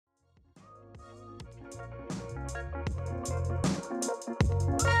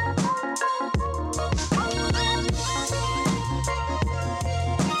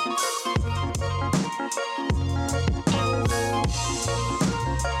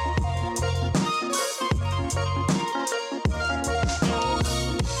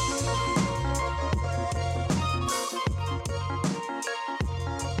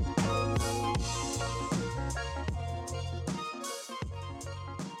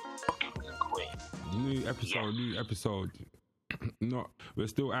New episode. Not, we're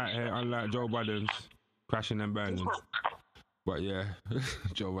still out here, unlike Joe Biden's crashing and burning. But yeah,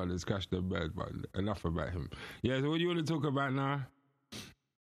 Joe Biden's crashed and burned, but enough about him. Yeah, so what do you want to talk about now?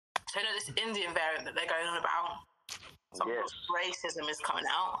 So this Indian variant that they're going on about, some racism is coming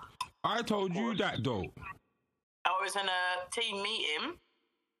out. I told you that though. I was in a team meeting.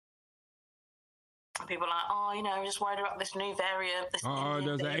 People are like, I'm just worried about this new variant.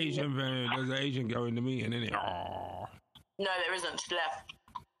 There's an Asian variant. There's an Asian girl in the meeting, isn't it? Oh. No, there isn't. She left.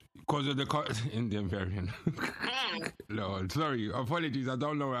 Because of the Indian variant. No, sorry. Apologies. I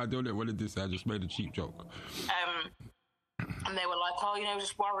don't know. I don't want to do this. I just made a cheap joke. And they were like,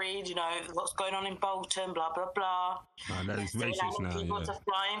 just worried, what's going on in Bolton, blah, blah, blah. That is racist now, people are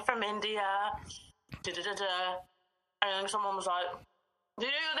flying from India, da-da-da-da. And someone was like, you're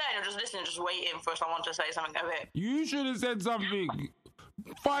there, you're just listening, just waiting for someone to say something a bit. You should have said something.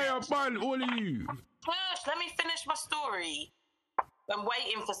 Fire bun, all of you. First, let me finish my story. I'm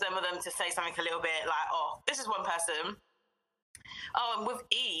waiting for some of them to say something a little bit like, this is one person. And with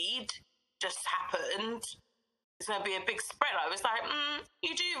Eid, just happened, it's going to be a big spread. I was like,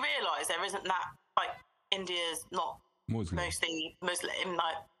 you do realise there isn't that, India's not mostly Muslim,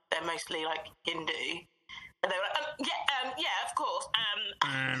 they're mostly, Hindu. And they were like, yeah, of course.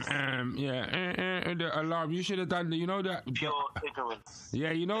 The alarm, you should have done, that. Pure ignorance.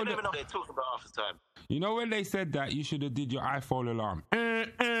 Yeah, you know that. What they're talking about half the time. You know when they said that, you should have did your iPhone alarm.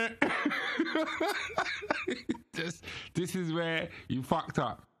 This is where you fucked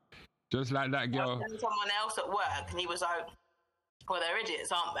up. Just like that girl. Someone else at work, and he was like, well, they're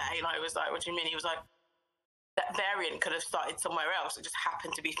idiots, aren't they? It was like, what do you mean? He was like, that variant could have started somewhere else. It just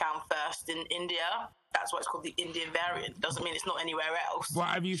happened to be found first in India. That's why it's called the Indian variant. Doesn't mean it's not anywhere else. But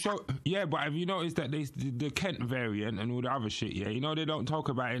have you noticed that the Kent variant and all the other shit? Yeah, they don't talk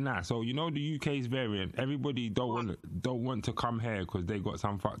about it now. So the UK's variant. Everybody don't want to come here because they got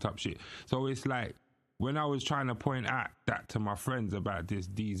some fucked up shit. So it's like when I was trying to point out that to my friends about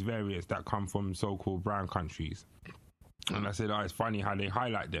these variants that come from so-called brown countries. And I said, it's funny how they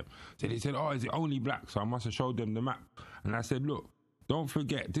highlight them. So they said, is it only black? So I must have showed them the map. And I said, look, don't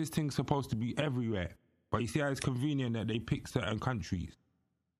forget, this thing's supposed to be everywhere. But you see how it's convenient that they pick certain countries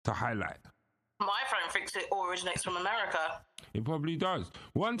to highlight. My phone thinks it all originates from America. It probably does.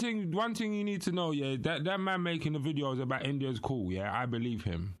 One thing you need to know, that man making the videos about India is cool, I believe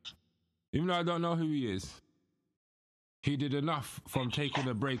him. Even though I don't know who he is. He did enough from taking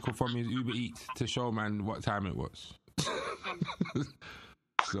a break or from his Uber Eats to show man what time it was.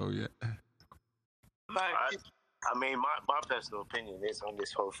 So, yeah. I mean, my personal opinion is on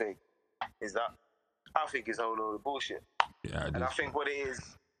this whole thing is that I think it's a whole load of bullshit. Yeah, and I think what it is,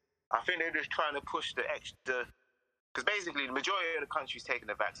 I think they're just trying to push the extra, because basically the majority of the country's taking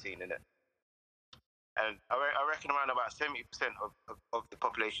the vaccine, innit? And I reckon around about 70% of the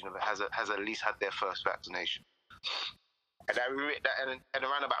population has at least had their first vaccination. And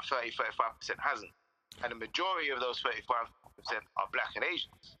around about 30-35% hasn't. And the majority of those 35% are black and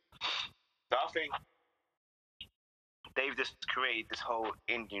Asians. So I think they've just created this whole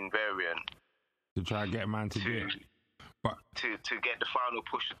Indian variant to try and get man to do it. But to get the final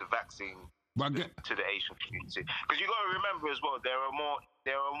push of the vaccine to the Asian community. Because you got to remember as well, there are more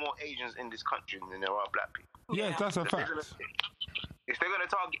Asians in this country than there are black people. Yes, that's a fact. If they're going to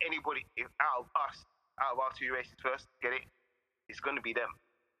target anybody out of our two races first, get it? It's going to be them.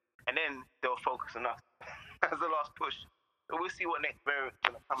 And then they'll focus on us as the last push. So we'll see what next variant's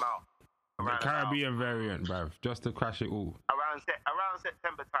going to come out. The Caribbean variant, bruv, just to crash it all. Around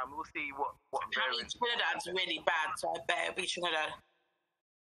September time, we'll see what variant. Trinidad's really bad, so I bet it'll be Trinidad.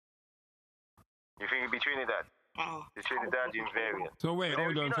 You think it'll be Trinidad? The Trinidadian variant. So wait,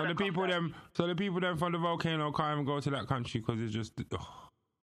 hold on. So the people them from the volcano can't even go to that country because it's just.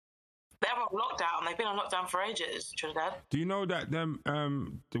 They're on lockdown. They've been on lockdown for ages, Trinidad. Do you know that them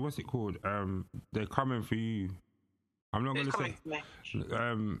what's it called? They're coming for you. I'm not going to say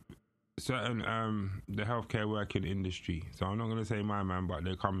certain the healthcare working industry. So I'm not going to say my man, but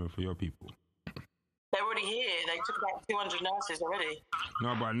they're coming for your people. They're already here. They took about 200 nurses already.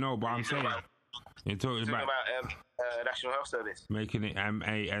 No, but I'm saying you're talking about National Health Service making it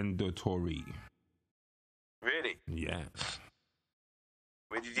mandatory. Really? Yes.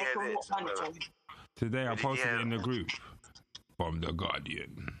 Where did you hear this? Today I posted it in the group from The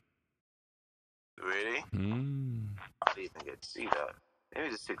Guardian. Really? I didn't even get to see that. Maybe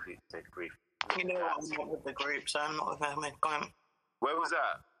just take a brief. You know I'm not with the group, so I'm not with them. Where was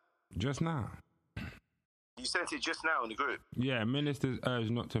that? Just now. You sent it just now in the group? Yeah, ministers urge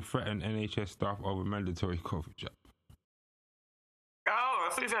not to threaten NHS staff over mandatory COVID jab. Oh, I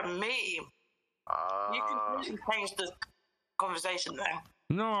thought you said me. You completely changed the conversation there.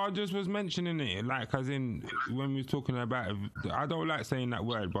 No, I just was mentioning it, like as in when we was talking about. I don't like saying that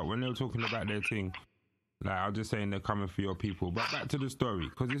word, but when they were talking about their thing, like I was just saying they're coming for your people. But back to the story,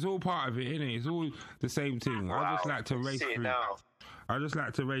 because it's all part of it, innit? It's all the same thing. I just like to race through. I just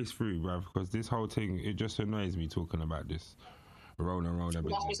like to race through, bruv, because this whole thing, it just annoys me talking about this. Rona. There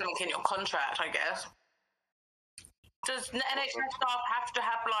must be something in your contract, I guess. Does NHS staff have to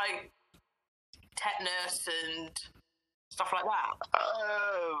have like tetanus and stuff like that?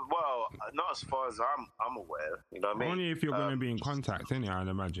 Well, not as far as I'm aware. You know what I mean? Only if you're going to be in contact, innit? I'd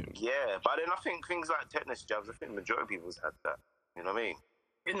imagine. Yeah, but then I think things like tetanus jabs, I think the majority of people's had that. You know what I mean?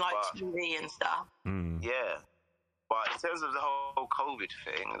 In like TV and stuff. Yeah. But in terms of the whole COVID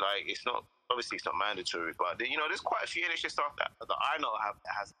thing, like it's not mandatory, but there's quite a few NHS staff that I know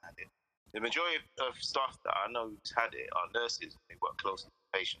hasn't had it. The majority of staff that I know who's had it are nurses. They work closely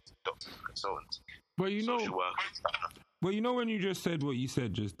with patients, doctors, consultants, social workers. Well, when you just said what you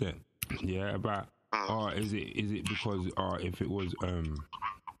said just then, yeah, about is it because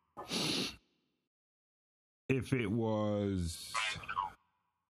if it was.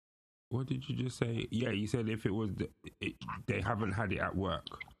 What did you just say? Yeah, you said if it was they haven't had it at work,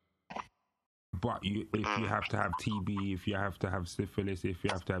 but if you have to have TB, if you have to have syphilis, if you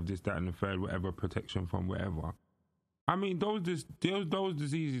have to have this, that, and the third, whatever protection from whatever. I mean, those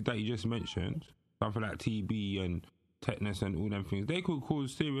diseases that you just mentioned, something like TB and tetanus and all them things, they could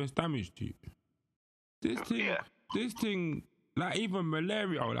cause serious damage to you. This thing, like even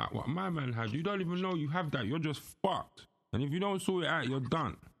malaria, like what my man had, you don't even know you have that. You're just fucked, and if you don't sort it out, you're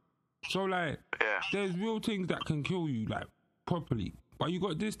done. So like, there's real things that can kill you like properly, but you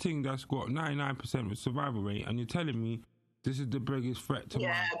got this thing that's got 99% survival rate, and you're telling me this is the biggest threat to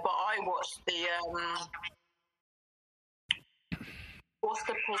Yeah, but I watched the what's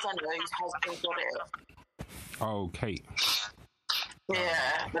the presenter whose husband got it? Oh, Kate.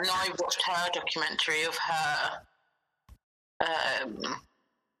 Yeah, and I watched her documentary of her.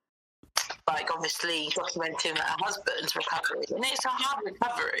 Like obviously documenting her husband's recovery, and it's a hard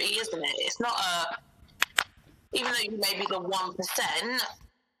recovery, isn't it? It's not even though you may be the 1%,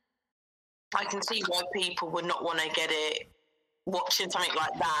 I can see why people would not want to get it watching something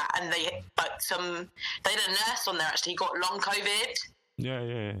like that. And they had a nurse on there actually got long COVID.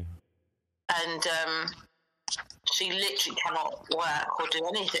 Yeah. And she literally cannot work or do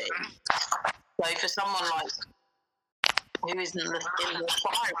anything. So for someone like who isn't in the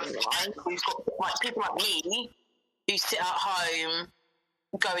firing line, who's got like people like me who sit at home,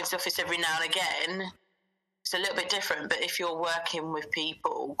 go into the office every now and again, it's a little bit different. But if you're working with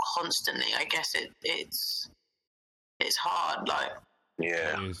people constantly, I guess it's hard. Like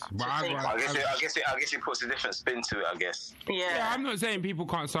I guess it puts a different spin to it. I guess. Yeah. I'm not saying people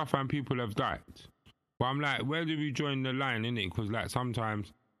can't suffer and people have died, but I'm like, where do we join the line, innit? Because like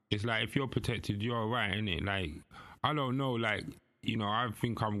sometimes it's like if you're protected, you're alright, innit? Like. I don't know, like, I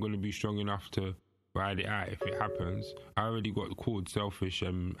think I'm going to be strong enough to ride it out if it happens. I already got called selfish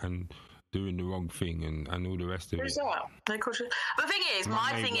and doing the wrong thing and all the rest of it. Who's that? The thing is,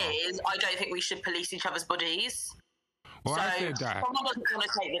 my thing is, I don't think we should police each other's bodies. Well, so I said that. If someone doesn't want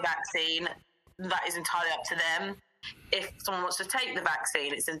to take the vaccine, that is entirely up to them. If someone wants to take the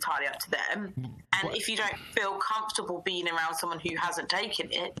vaccine, it's entirely up to them. And if you don't feel comfortable being around someone who hasn't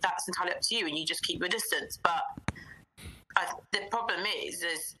taken it, that's entirely up to you, and you just keep your distance. But the problem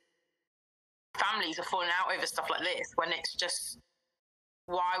is families are falling out over stuff like this when it's just,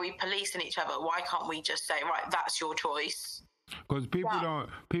 why are we policing each other? Why can't we just say, right, that's your choice? Because people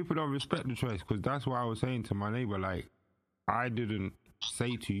don't respect the choice. Because that's what I was saying to my neighbour. Like, I didn't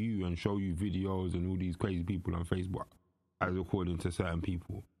say to you and show you videos and all these crazy people on Facebook, as according to certain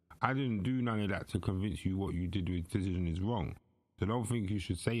people. I didn't do none of that to convince you what you did with the decision is wrong. So don't think you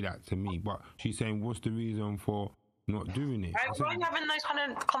should say that to me. But she's saying, what's the reason for not doing it? Why are you having those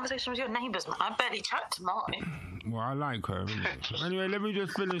kind of conversations with your neighbours, man? I barely chat to mine. Well, I like her. Anyway, let me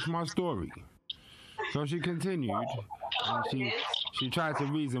just finish my story. So she continued, and she tried to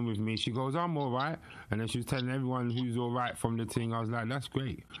reason with me. She goes, I'm all right. And then she was telling everyone who's all right from the thing. I was like, that's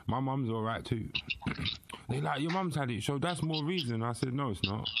great. My mum's all right too. They're like, your mum's had it, so that's more reason. I said, no, it's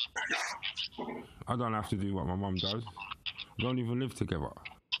not. I don't have to do what my mum does. We don't even live together.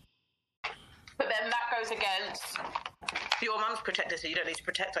 But then that goes against your mum's protector, so you don't need to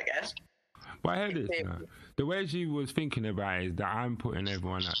protect, I guess. But I heard this. The way she was thinking about it is that I'm putting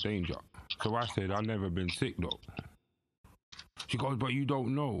everyone at danger. So I said, I've never been sick though. She goes, but you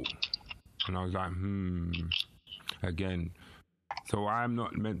don't know. And I was like, again. So I'm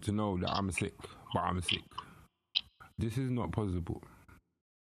not meant to know that I'm sick, but I'm sick. This is not possible.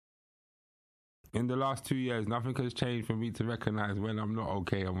 in the last 2 years, nothing has changed for me to recognize when I'm not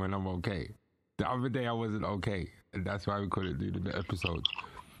okay and when I'm okay. The other day I wasn't okay, and that's why we couldn't do the episode.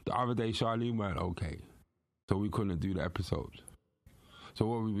 The other day Charlene weren't okay, so we couldn't do the episode. So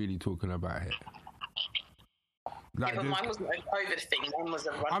what are we really talking about here? Like yeah, but mine wasn't a COVID thing. Mine was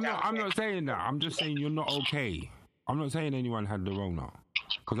a rundown. I'm not saying that. I'm just saying you're not okay. I'm not saying anyone had the Rona,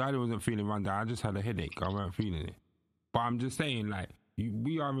 because I wasn't feeling run down. I just had a headache. I wasn't feeling it. But I'm just saying, like,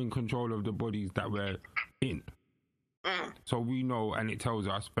 we are in control of the bodies that we're in. So we know, and it tells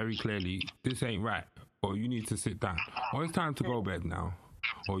us very clearly, this ain't right, or you need to sit down, or it's time to go bed now,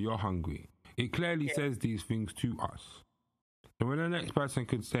 or you're hungry. It clearly says these things to us. So when the next person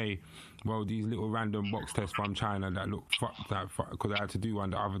could say, well, these little random box tests from China that look fucked, because I had to do one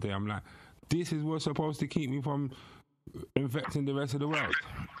the other day, I'm like, this is what's supposed to keep me from infecting the rest of the world.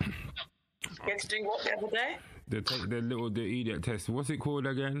 You had to do what the other day? The idiot test. What's it called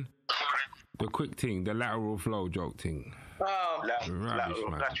again? The quick thing, the lateral flow joke thing. Oh, lateral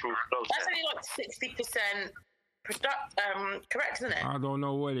flow. That's only like 60% correct, isn't it? I don't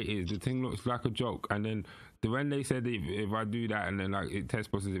know what it is. The thing looks like a joke, and then when they said if I do that and then like it tests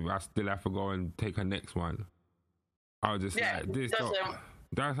positive, I still have to go and take a next one. I was just like, this don't.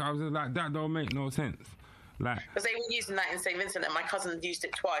 I was just like, that don't make no sense. Like, because they were using that in St. Vincent, and my cousin used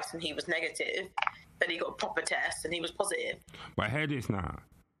it twice, and he was negative. Then he got a proper test, and he was positive. But hear this now.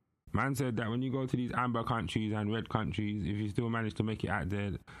 Man said that when you go to these amber countries and red countries, if you still manage to make it out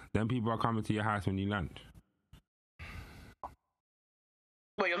there, then people are coming to your house when you land.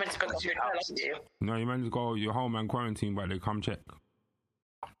 Well, you're meant to go to your house, aren't you? No, you're meant to go your home and quarantine, but they come check.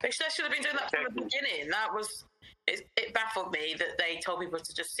 They should have been doing that from the beginning. That was... It baffled me that they told people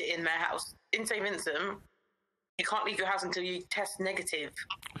to just sit in their house. In St. Vincent, you can't leave your house until you test negative.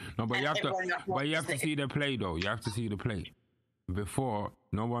 No, but you have to see the play, though. You have to see the play. Before,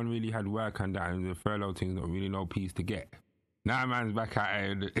 no one really had work and that, and the furlough thing's not really no peace to get. Now man's back out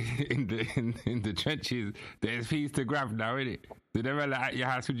in the trenches. There's peace to grab now, innit? Did they ever at your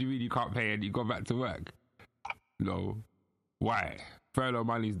house? What do you mean you can't pay and you go back to work? No. Why? Furlough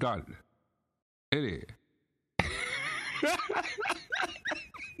money's done. Innit?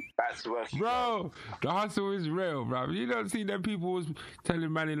 That's working. Bro, the hustle is real, bro. You don't see them people was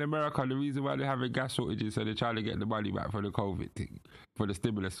telling man in America the reason why they're having gas shortages, so they're trying to get the money back for the COVID thing, for the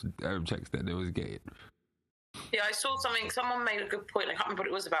stimulus checks that they was getting. Yeah, I saw something. Someone made a good point. I can't remember what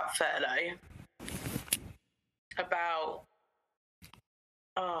it was about furlough. About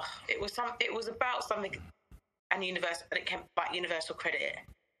it was about something and it came back universal credit.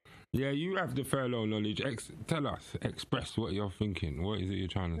 Yeah, you have the furlough knowledge. Tell us, express what you're thinking. What is it you're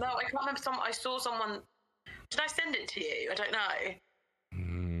trying to say? No, I can't remember. I saw someone. Did I send it to you? I don't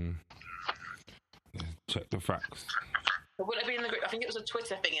know. Let's check the facts. It would have been in the group. I think it was a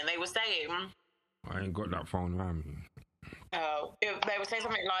Twitter thing, and they were saying. I ain't got that phone around me. Oh, they were saying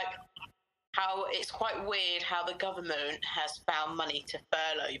something like how it's quite weird how the government has found money to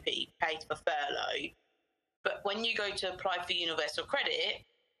furlough people, paid for furlough, but when you go to apply for universal credit.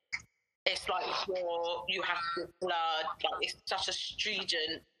 It's like you have to blood. Like it's such a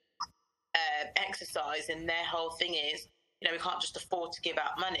stringent exercise, and their whole thing is, we can't just afford to give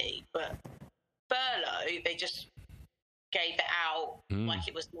out money. But furlough, they just gave it out like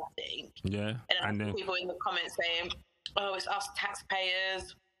it was nothing. Yeah, and then people in the comments saying, "Oh, it's us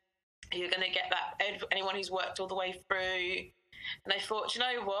taxpayers. You're going to get that. Anyone who's worked all the way through." And I thought, you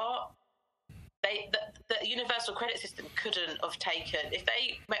know what? The universal credit system couldn't have taken if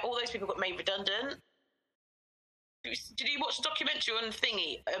all those people got made redundant. Did you watch the documentary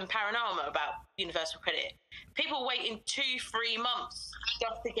on Panorama about universal credit? People waiting 2-3 months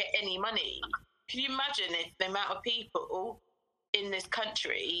just to get any money. Can you imagine if the amount of people in this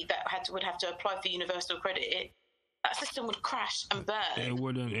country that would have to apply for universal credit? That system would crash and burn. It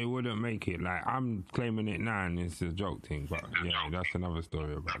wouldn't make it. Like, I'm claiming it now and it's a joke thing, but yeah, that's another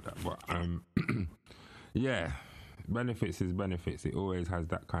story about that. But yeah, benefits is benefits. It always has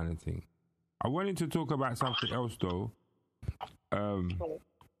that kind of thing. I wanted to talk about something else though.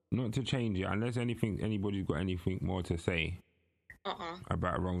 Not to change it, unless anybody's got anything more to say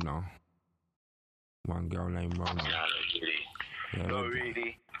about Rona. One girl named Rona. Not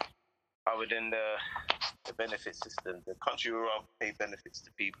really. Other than the benefit system, the country will rather pay benefits to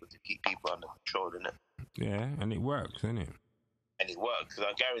people to keep people under control, innit? Yeah, and it works, isn't it? And it works,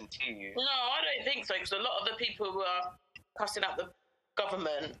 I guarantee you. No, I don't think so, because a lot of the people who are cussing out the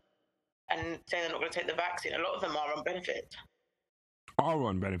government and saying they're not going to take the vaccine, a lot of them are on benefits. Are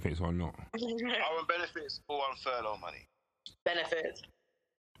on benefits or not? Are on benefits or on furlough money? Benefits.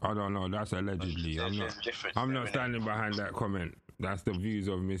 I don't know, that's allegedly. I'm not standing behind that comment. That's the views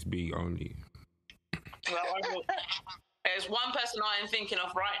of Miss B only. There's one person I am thinking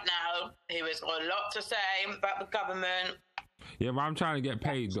of right now who has got a lot to say about the government. Yeah, but I'm trying to get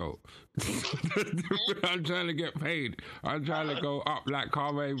paid though. I'm trying to get paid. I'm trying to go up like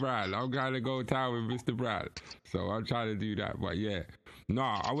Carmen Brown. I'm trying to go down with Mr. Brown. So I'm trying to do that. But yeah,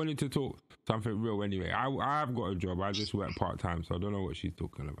 I wanted to talk something real anyway. I have got a job. I just work part time, so I don't know what she's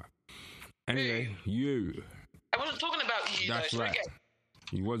talking about. Anyway, you. I wasn't talking about you. That's though, right.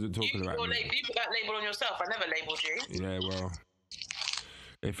 You wasn't talking about me. You put that label on yourself. I never labelled you. Yeah, well,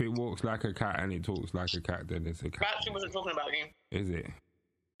 if it walks like a cat and it talks like a cat, then it's a cat. I actually wasn't talking about you. Is it?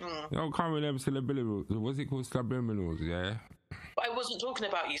 Don't come with them subliminals. What's it called? Subliminals, yeah? But I wasn't talking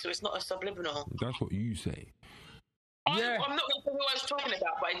about you, so it's not a subliminal. That's what you say. I'm not going to say who I was talking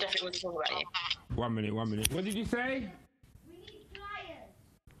about, but I definitely wasn't talking about you. 1 minute, 1 minute. What did you say? We need pliers.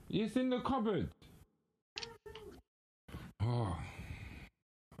 It's in the cupboard. Oh.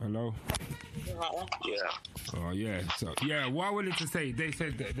 Hello? Yeah. Oh, yeah. So, yeah, what I wanted to say, they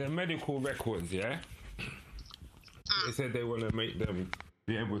said that the medical records, yeah? They said they want to make them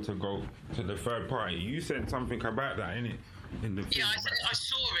be able to go to the third party. You said something about that, innit? In the Yeah, I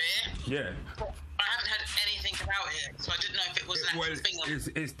saw it. Yeah. But I haven't heard anything about it, so I didn't know if it was an actual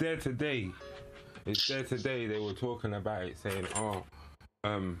thing. It's there today. It's there today. They were talking about it, saying,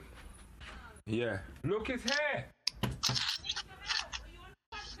 yeah. Look, it's here.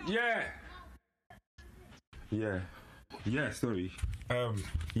 Yeah. Yeah. Yeah, sorry.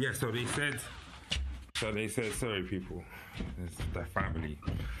 Yeah, so they said, sorry, people. It's their family.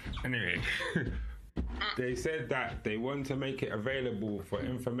 Anyway, they said that they want to make it available for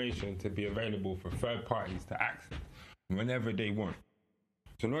information to be available for third parties to access whenever they want.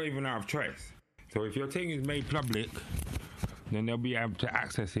 So not even out of choice. So if your thing is made public, then they'll be able to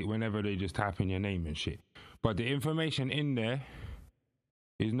access it whenever they just type in your name and shit. But the information in there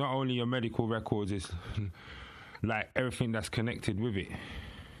is not only your medical records, it's like everything that's connected with it.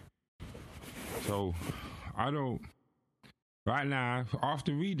 So right now,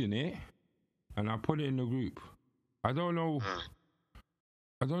 after reading it, and I put it in the group, I don't know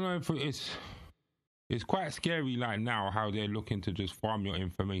if it's quite scary like now how they're looking to just farm your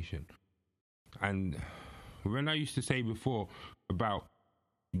information. And when I used to say before about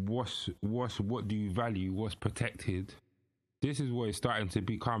what do you value, what's protected, this is what it's starting to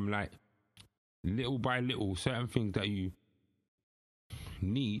become like. Little by little, certain things that you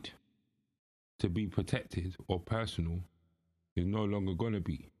need to be protected or personal is no longer gonna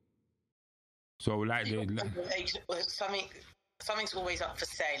be. So like something's always up for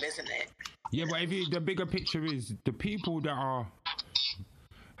sale, isn't it? Yeah, but the bigger picture is the people that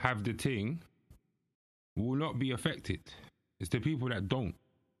have the thing will not be affected. It's the people that don't.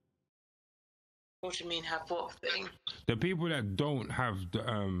 What do you mean have what thing? The people that don't have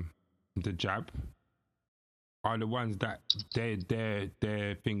the jab are the ones that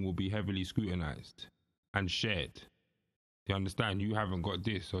their thing will be heavily scrutinized and shared. You understand? You haven't got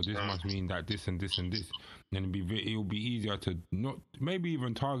this, so this must mean that this and this and this. And it'll be easier to not maybe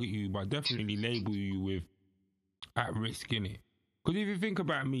even target you, but definitely label you with at risk in it. Because if you think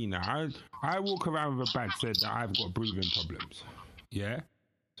about me now, I walk around with a badge said that I've got breathing problems. Yeah?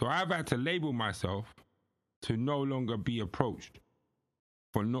 So I've had to label myself to no longer be approached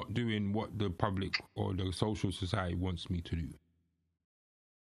for not doing what the public or the social society wants me to do.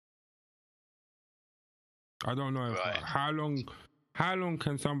 I don't know how long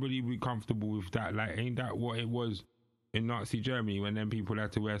can somebody be comfortable with that? Like, ain't that what it was in Nazi Germany when then people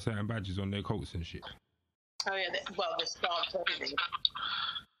had to wear certain badges on their coats and shit? Oh yeah, the start of everything.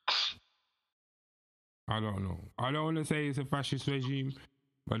 I don't know. I don't want to say it's a fascist regime,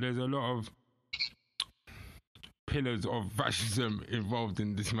 but there's a lot of pillars of fascism involved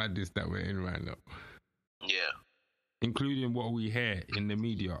in this madness that we're in right now. Yeah. Including what we hear in the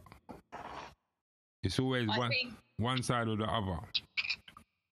media. It's always one side or the other.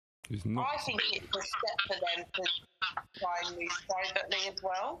 It's not. I think it's a step for them to try and move privately as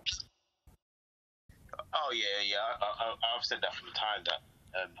well. Oh yeah. I've said that from the time that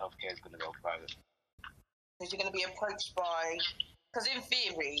healthcare is going to go private. Because you're going to be approached by. Because in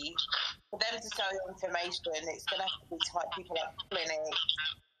theory, for them to sell your information, it's going to have to be type people like clinics,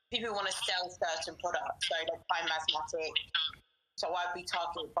 people who want to sell certain products, so like Time Asthmatic. So I'd be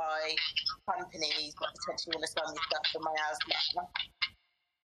targeted by companies that potentially want to sell me stuff for my asthma.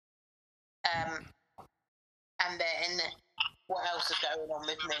 And then what else is going on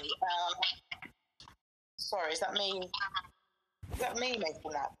with me? Sorry, is that me? Is that me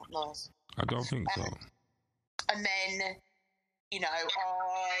making that noise? I don't think so. And then, you know,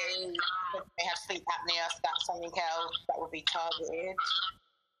 I have sleep apnea, so that's something else that would be targeted.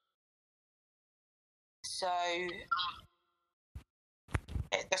 So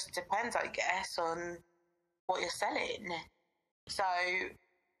it just depends, I guess, on what you're selling. So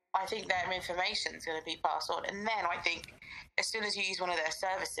I think their information is going to be passed on. And then I think as soon as you use one of their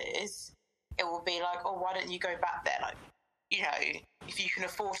services, it will be like, oh, why don't you go back there? Like, you know, if you can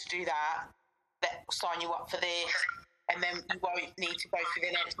afford to do that, they'll sign you up for this. And then you won't need to go through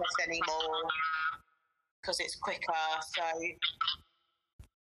the NHS anymore because it's quicker. So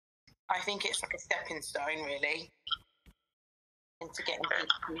I think it's like a stepping stone, really, into getting people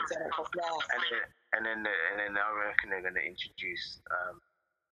to use NHS there. And then I reckon they're going to introduce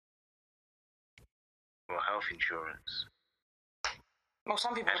health insurance. Well,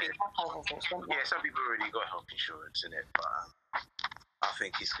 some people already have health insurance, don't they? Yeah, some people already got health insurance in it, but I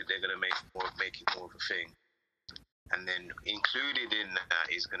think they're going to make it more of a thing. And then included in that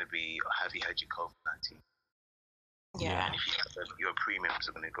is going to be, have you had your COVID-19? Yeah. And if you have, your premiums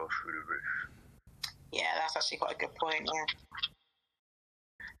are going to go through the roof. Yeah, that's actually quite a good point, yeah.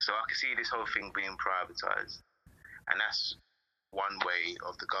 So I can see this whole thing being privatised. And that's one way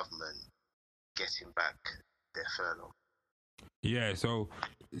of the government getting back their furlough. Yeah, so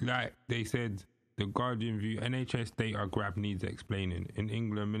like they said, the Guardian view, NHS data grab needs explaining. In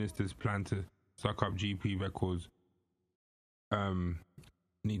England, ministers plan to suck up GP records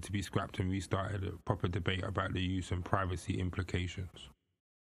need to be scrapped and restarted. A proper debate about the use and privacy implications.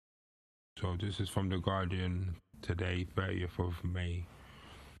 So this is from the Guardian today, 30th of May.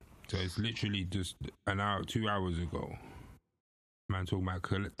 So it's literally just 2 hours ago. Man talking about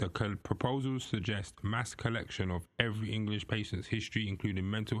the proposals suggest mass collection of every English patient's history, including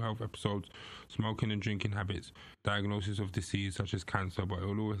mental health episodes, smoking and drinking habits, diagnosis of disease such as cancer, but it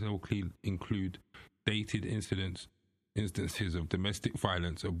will also include dated instances of domestic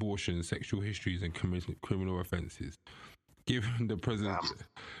violence, abortion, sexual histories, and criminal offences. Given the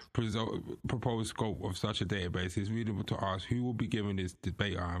proposed scope of such a database, it's reasonable to ask who will be given this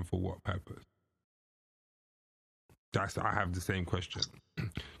data and for what purpose. I have the same question.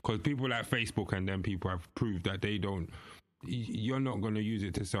 Because people like Facebook and then people have proved that you're not going to use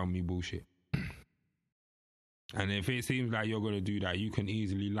it to sell me bullshit. And if it seems like you're going to do that, you can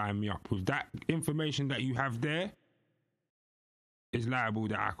easily line me up with that information that you have there. It's liable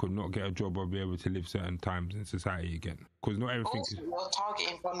that I could not get a job or be able to live certain times in society again. Because not everything. Also, you're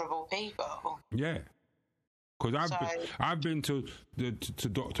targeting vulnerable people. Yeah. Because I've been to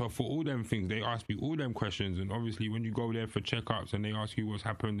doctor for all them things. They ask me all them questions, and obviously when you go there for checkups and they ask you what's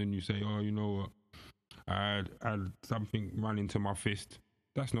happened, and you say, oh, you know what, I had something run into my fist.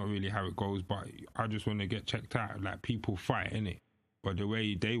 That's not really how it goes, but I just want to get checked out. Like, people fight, innit? But the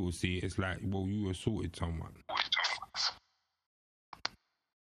way they will see it, it's like, well, you assaulted someone.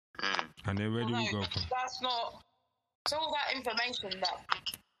 And they're ready to go. That's not. It's all that information that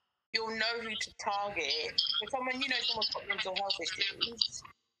you'll know who to target. If someone's got mental health issues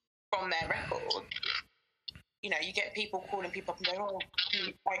from their record, you get people calling people up and going, oh,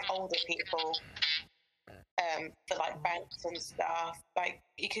 like older people, for like banks and stuff. Like,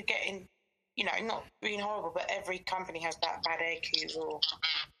 you could get in, not being horrible, but every company has that bad egg who will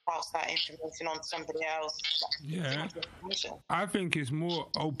pass that information on to somebody else. Yeah. I think it's more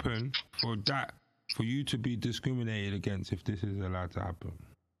open for you to be discriminated against if this is allowed to happen.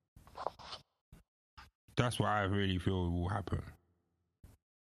 That's what I really feel will happen.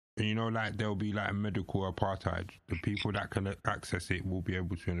 And like there'll be like medical apartheid. The people that can access it will be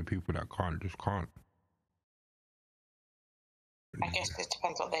able to, and the people that can't just can't. I guess it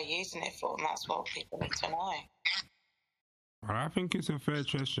depends what they're using it for, and that's what people need to know. And I think it's a fair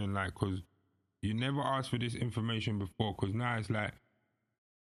question, like, because you never asked for this information before, because now it's like,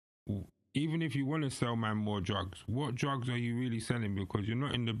 even if you want to sell man more drugs, what drugs are you really selling? Because you're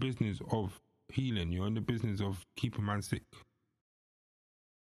not in the business of healing, you're in the business of keeping man sick.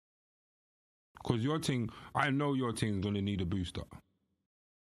 Because I know your thing's going to need a booster.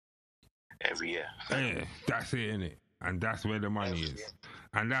 Every year. Yeah, that's it, innit? And that's where the money is.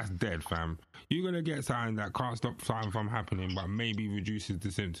 And that's dead, fam. You're going to get something that can't stop something from happening, but maybe reduces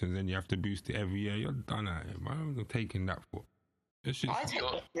the symptoms, and you have to boost it every year. You're done at it, man. I'm taking that for. I take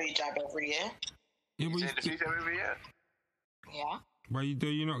the flu jab every year. Yeah, you take the flu jab every year? Yeah. Why do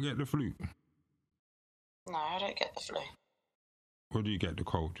you not get the flu? No, I don't get the flu. Or do you get the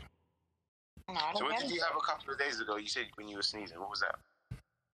cold? No, I don't So what get did it. you have a couple of days ago? You said when you were sneezing. What was that?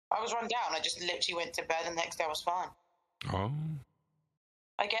 I was run down. I just literally went to bed, and the next day I was fine. Oh.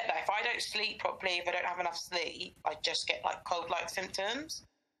 I get that. If I don't sleep properly, if I don't have enough sleep, I just get like cold-like symptoms.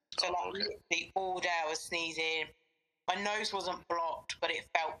 So literally all day I was sneezing. My nose wasn't blocked, but it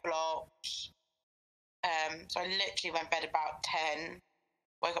felt blocked. So I literally went to bed about 10,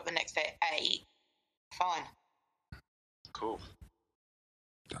 woke up the next day at 8, fine. Cool.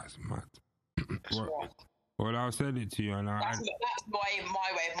 That's mad. That's Well, cool. well, I'll send it to you, and That's my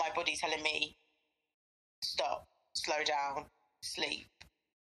way of my body telling me stop, slow down, sleep.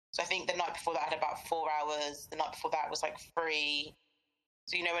 So I think the night before that I had about 4 hours. The night before that was like 3.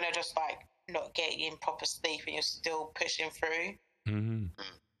 So you know when I just like not getting proper sleep and you're still pushing through. Mm-hmm.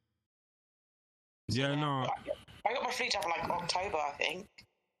 Yeah, no. I got my flu jab in like October, I think,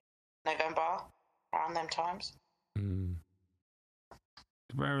 November, around them times. Mm.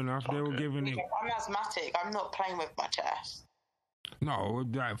 Fair enough. They were giving it. I'm asthmatic. I'm not playing with my chest. No,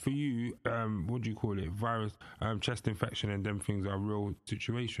 like for you, what do you call it? Virus, chest infection, and them things are real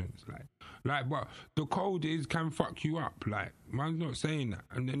situations. Like, but the cold can fuck you up. Like, man's not saying that,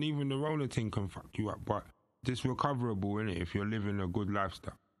 and then even the roller thing can fuck you up. But it's recoverable, innit? If you're living a good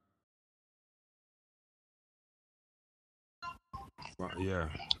lifestyle. But yeah,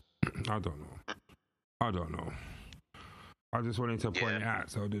 I don't know. I just wanted to point it out.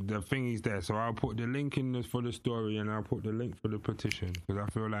 So the thing is there. So I'll put the link in this for the story, and I'll put the link for the petition, because I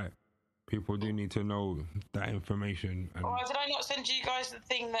feel like people do need to know that information. And Did I not send you guys the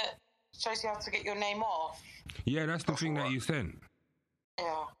thing that shows you how to get your name off? yeah, that's the thing that you sent.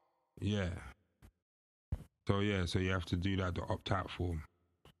 Yeah. Yeah. So you have to do that, the opt-out form.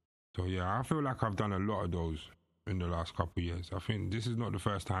 So yeah, I feel like I've done a lot of those in the last couple of years. I think this is not the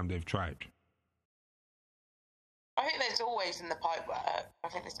first time they've tried. I think there's always in the pipe work. I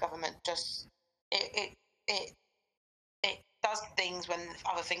think this government just it does things when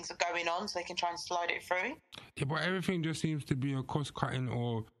other things are going on, so they can try and slide it through. Yeah, but everything just seems to be a cost-cutting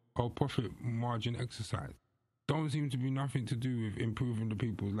or profit margin exercise. Don't seem to be nothing to do with improving the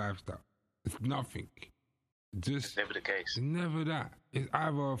people's lifestyle. It's nothing. Just It's never the case. Never that. It's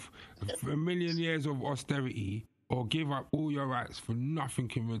either a million years of austerity or give up all your rights for nothing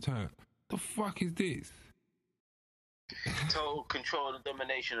in return. The fuck is this? Total control and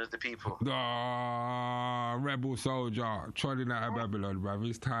domination of the people. Rebel soldier trotting out of Babylon, bruv.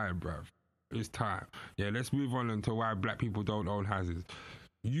 It's time, bruv. It's time. Yeah, let's move on into why black people don't own houses.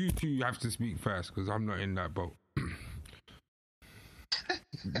 You two have to speak first, because I'm not in that boat.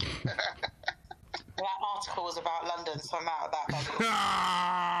 That article was about London, so I'm out of that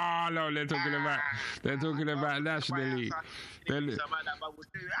bubble. No, they're talking about nationally.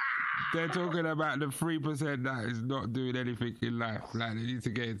 They're talking about the 3% that is not doing anything in life. Like, they need to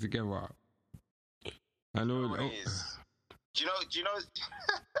get it together. I know. Do you know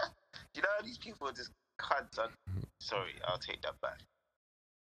these people are just cunts? Sorry, I'll take that back,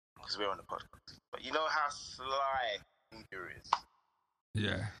 because we're on the podcast. But you know how sly media is.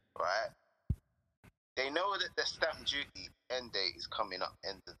 Yeah. Right? They know that the stamp duty end date is coming up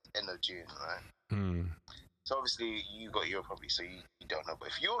end of June, right? Mm. So obviously you got your property, so you don't know. But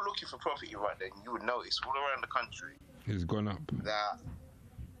if you're looking for property right then, you would notice all around the country It's gone up. that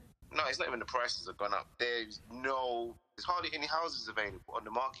no, it's not even the prices have gone up. There's hardly any houses available on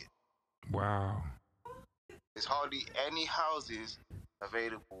the market. Wow. There's hardly any houses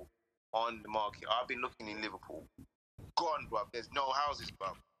available on the market. I've been looking in Liverpool. Gone, bruv. There's no houses,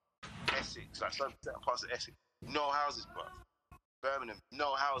 bruv. Essex, like certain parts of Essex, no houses, bruv. Birmingham,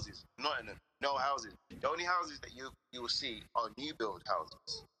 no houses. Nottingham, no houses. The only houses that you will see are new build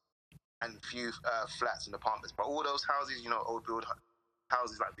houses and a few flats and apartments. But all those houses, old build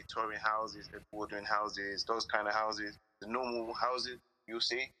houses like Victorian houses, Edwardian houses, those kind of houses, the normal houses you'll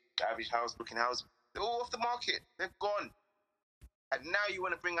see, the average house looking house, they're all off the market. They're gone. And now you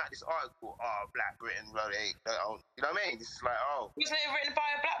want to bring out this article, Black Britain, you know what I mean? This is like, Wasn't it written by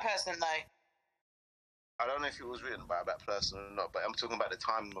a black person, though? I don't know if it was written by a black person or not, but I'm talking about the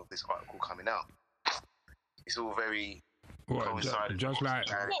timing of this article coming out. It's all very coincided. Just like...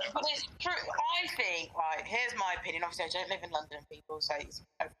 Yeah, but it's true. I think, right, here's my opinion. Obviously, I don't live in London, people, so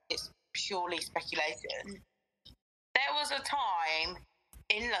it's purely speculation. There was a time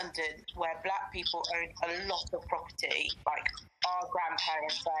in London where black people owned a lot of property. Like, our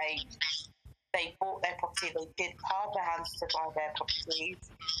grandparents, they bought their property, they did hard their hands to buy their properties.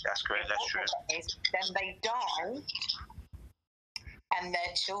 That's correct, that's true. Then they died, and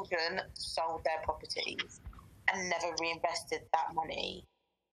their children sold their properties and never reinvested that money.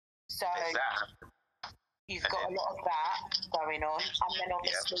 So you've got a lot of that going on. And then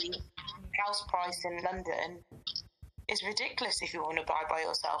obviously, house price in London is ridiculous if you want to buy by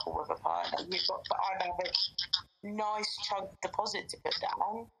yourself or with a partner. You've got to either have a nice chunk deposit to put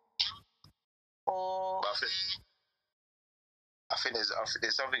down, or... I think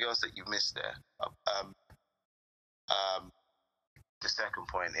there's something else that you've missed there. The second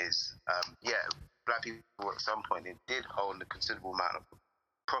point is, black people at some point they did own a considerable amount of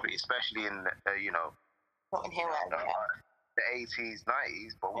property, especially in Not in here, the 80s,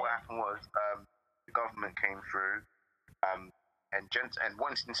 90s. But what happened was the government came through and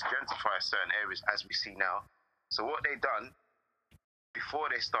wanted to gentrify certain areas, as we see now. So what they done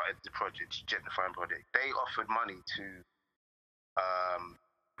before they started the project, gentrifying project, they offered money to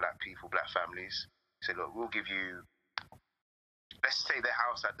black people, black families. Said, look, we'll give you. Let's say their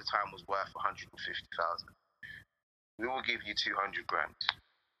house at the time was worth 150,000. We will give you 200 grand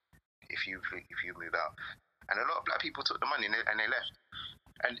if you move out. And a lot of black people took the money and they left.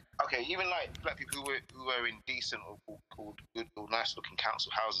 And okay, even like black people who were in decent or good or nice looking council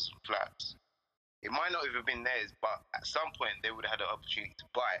houses and flats, it might not have been theirs, but at some point they would have had an opportunity to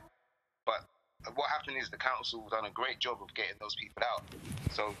buy it. But what happened is the council done a great job of getting those people out,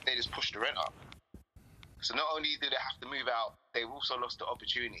 so they just pushed the rent up. So not only did they have to move out, they've also lost the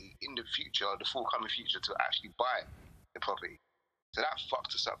opportunity in the future, the forthcoming future, to actually buy the property. So that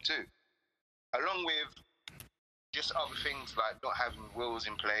fucked us up too. Along with just other things like not having wills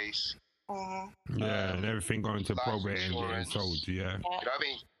in place. Yeah, and everything going to probate and getting sold, yeah. You know what I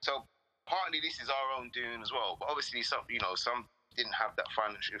mean? So partly this is our own doing as well. But obviously some didn't have that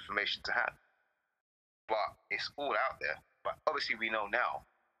financial information to hand. But it's all out there. But obviously we know now.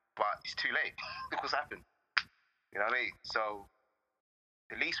 But it's too late. Look what's happened. You know what I mean? So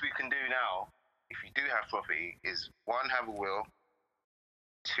the least we can do now, if you do have property, is 1, have a will,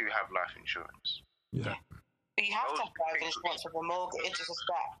 2, have life insurance. Yeah. But you have to have life insurance with a mortgage. It's just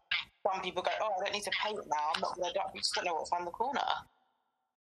that some people go, oh, I don't need to pay it now. I'm not going to. You just don't know what's around the corner.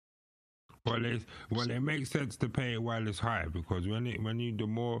 Well, it makes sense to pay it while it's high, because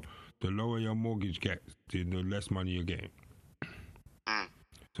the lower your mortgage gets, the less money you're getting.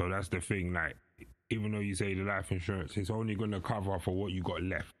 So that's the thing. Like, even though you say the life insurance, it's only going to cover for what you got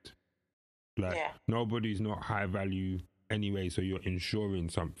left. Like, nobody's not high value anyway, so you're insuring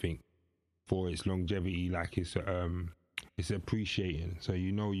something for its longevity. Like it's appreciating, so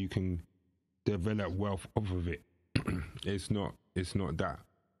you can develop wealth off of it. It's not that.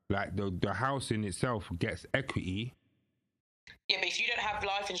 Like the house in itself gets equity. Yeah, but if you don't have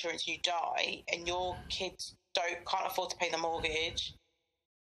life insurance, you die, and your kids can't afford to pay the mortgage.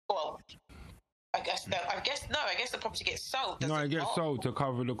 Well, I guess the property gets sold. No, it gets sold to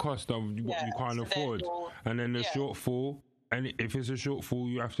cover the cost of what you can't afford, and then the shortfall. And if it's a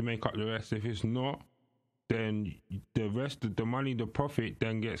shortfall, you have to make up the rest. If it's not, then the rest of the money, the profit,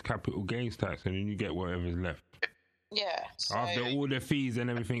 then gets capital gains tax, and then you get whatever's left. Yeah. So... After all the fees and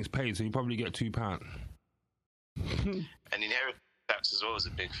everything's paid, so you probably get £2. And inheritance tax as well is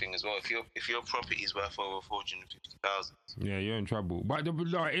a big thing as well. If your property is worth over 450,000, yeah, you're in trouble. But the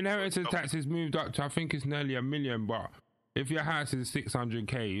inheritance tax is moved up to, I think it's nearly $1 million. But if your house is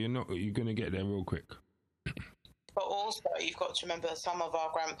 600k, you're gonna get there real quick. But also, you've got to remember, some of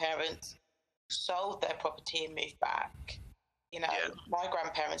our grandparents sold their property and moved back. My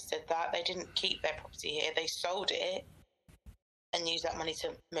grandparents did that. They didn't keep their property here. They sold it and used that money to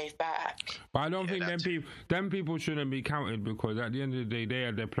move back. But I don't think them people shouldn't be counted, because at the end of the day, they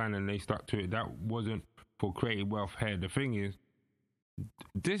had their plan and they stuck to it. That wasn't for creating wealth here. The thing is,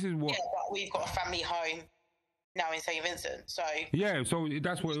 this is what... Yeah, but we've got a family home now in St. Vincent, so... Yeah, so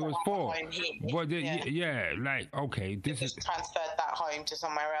that's what it was for. But okay, this is... just transferred that home to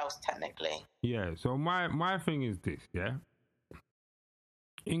somewhere else, technically. Yeah, so my thing is this, yeah?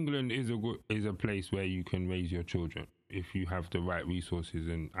 England is a place where you can raise your children if you have the right resources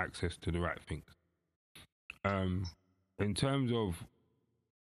and access to the right things. In terms of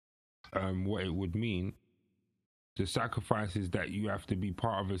what it would mean, the sacrifice is that you have to be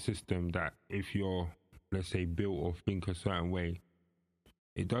part of a system that, if you're, let's say, built or think a certain way,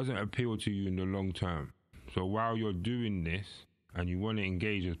 it doesn't appeal to you in the long term. So while you're doing this and you want to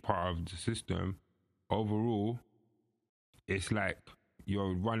engage as part of the system, overall, it's like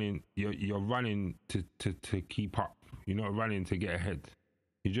you're running to keep up. You're not running to get ahead.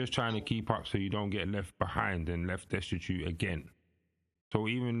 You're just trying to keep up so you don't get left behind and left destitute again. So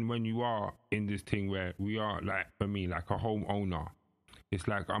even when you are in this thing where we are, like, for me, like a homeowner, it's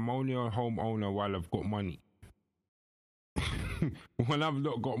like I'm only a homeowner while I've got money. When I've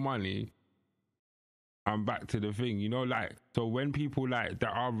not got money, I'm back to the thing, like, so when people like that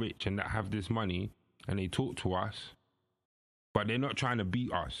are rich and that have this money and they talk to us, but they're not trying to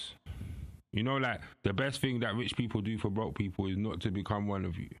beat us. Like, the best thing that rich people do for broke people is not to become one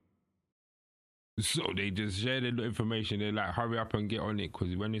of you. So they just share the information. They're like, hurry up and get on it,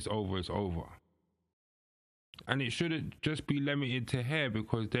 because when it's over, it's over. And it shouldn't just be limited to hair,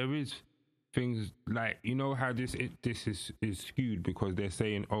 because there is things like, how this is skewed, because they're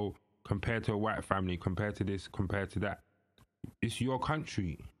saying, oh, compared to a white family, compared to this, compared to that. it's your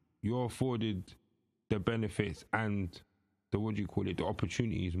country. You're afforded the benefits and the the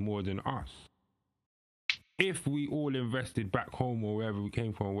opportunities more than us. If we all invested back home or wherever we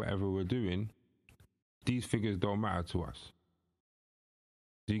came from, whatever we're doing, these figures don't matter to us.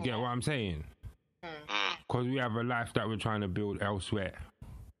 Do you get what I'm saying? Because we have a life that we're trying to build elsewhere.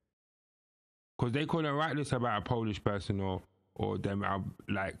 Because they couldn't write this about a Polish person or them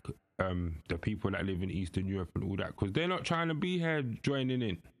like the people that live in Eastern Europe and all that. Because they're not trying to be here joining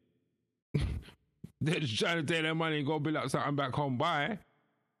in. They're just trying to take their money and go build up something back home. Bye.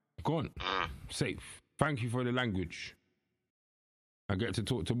 Gone. Safe. Thank you for the language. I get to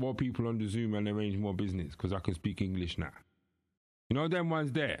talk to more people on the Zoom and arrange more business because I can speak English now. You know them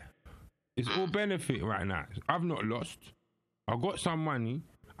ones there? It's all benefit right now. I've not lost. I got some money.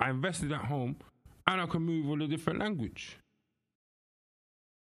 I invested at home and I can move with a different language.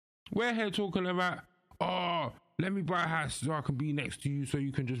 We're here talking about, oh, let me buy a house so I can be next to you so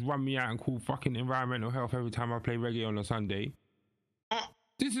you can just run me out and call fucking environmental health every time I play reggae on a Sunday.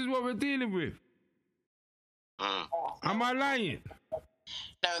 This is what we're dealing with. Am I lying?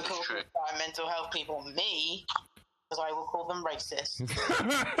 No one calls environmental health people me, because I will call them racist.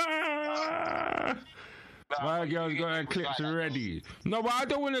 My girl's got her clips ready. No, but I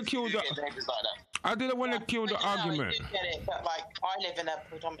don't want to kill the... I didn't want to kill the argument. I get it, but like, I live in a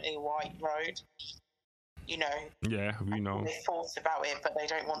predominantly white road. You know. Yeah, we know. They thought about it, but they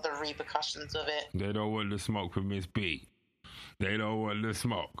don't want the repercussions of it. They don't want the smoke from Miss B. They don't want the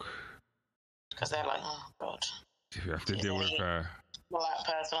smoke. Because they're like, oh, God. You have to deal with her. Well, that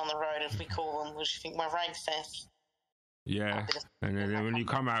person on the road, if we call them, would you think we're racist? Yeah, and then when you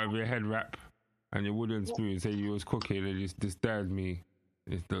come out with your head wrap and your wooden spoon, say you was cooking, it just disturbed me.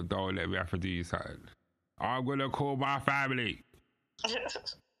 It's the don't let me have to do something. I'm gonna call my family.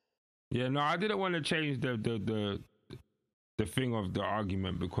 Yeah, no, I didn't want to change the thing of the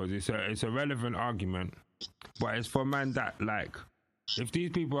argument because it's a relevant argument, but it's for man that like if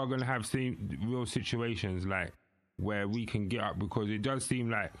these people are gonna have real situations like where we can get up, because it does seem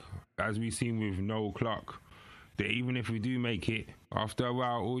like, as we've seen with Noel Clark, that even if we do make it, after a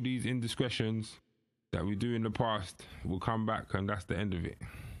while, all these indiscretions that we do in the past will come back, and that's the end of it.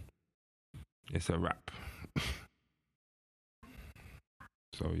 It's a wrap.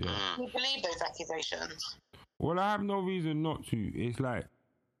 So, yeah. Do you believe those accusations? Well, I have no reason not to. It's like,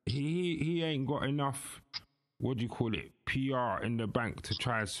 he ain't got enough, PR in the bank to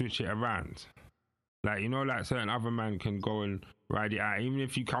try and switch it around. Like, you know, like certain other man can go and ride it out. Even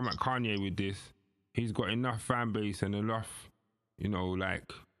if you come at Kanye with this, he's got enough fan base and enough, you know,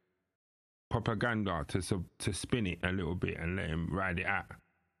 like propaganda to spin it a little bit and let him ride it out.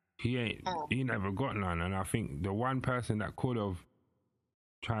 He never got none. And I think the one person that could have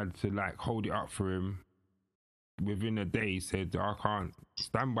tried to like hold it up for him within a day said, I can't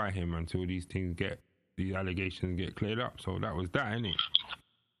stand by him until these allegations get cleared up. So that was that, innit?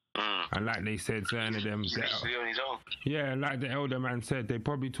 And like they said, certain of them... Yeah, like the elder man said, they're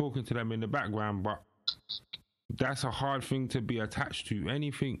probably talking to them in the background, but that's a hard thing to be attached to.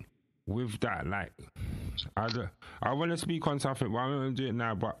 Anything with that, like... I want to speak on something, but I'm not going to do it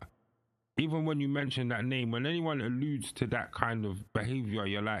now, but even when you mention that name, when anyone alludes to that kind of behaviour,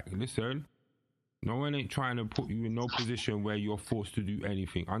 you're like, listen, no one ain't trying to put you in no position where you're forced to do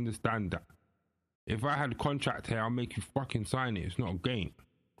anything. Understand that. If I had a contract here, I'll make you fucking sign it. It's not a game.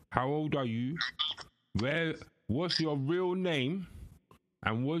 How old are you? What's your real name?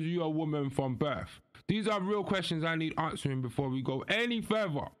 And was you a woman from birth? These are real questions I need answering before we go any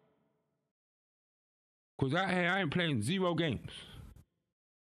further. Because out here, I ain't playing 0 games.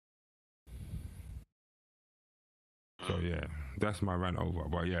 So, yeah, that's my rant over.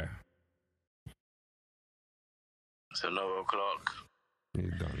 But, yeah. So, Noel Clark.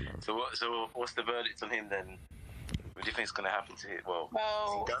 He's done, no. So what's the verdict on him then? What do you think is going to happen to him? Well,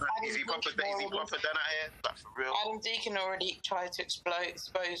 is he proper done out here? Like, for real? Adam Deacon already tried to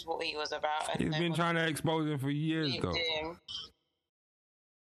expose what he was about. He's been trying to expose him for years, though.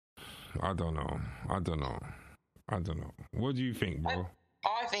 I don't know. What do you think, bro?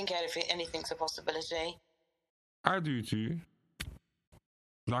 I think anything's a possibility. I do too.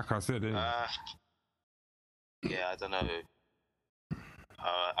 Like I said, yeah, I don't know.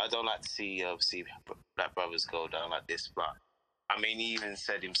 I don't like to see black brothers go down like this, but I mean, he even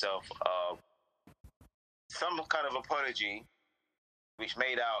said himself some kind of apology, which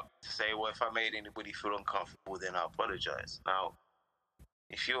made out to say, well, if I made anybody feel uncomfortable, then I apologize. Now,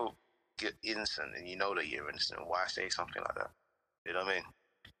 if you're innocent and you know that you're innocent, why say something like that? You know what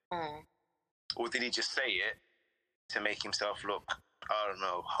I mean? Or did he just say it to make himself look, I don't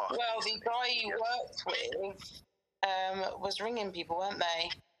know, half well, the guy he worked with was ringing people, weren't they?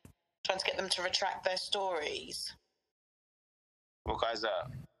 Trying to get them to retract their stories. What guy's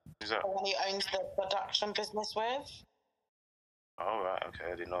that? Who's that? The one he owns the production business with. Oh, right,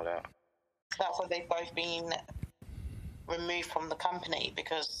 okay, I didn't know that. That's why they've both been removed from the company,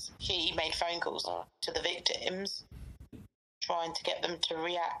 because he made phone calls to the victims trying to get them to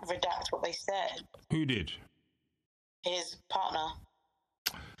redact what they said. Who did? His partner.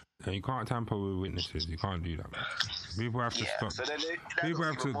 Yeah, you can't tamper with witnesses. You can't do that, man. People have to stop. So then People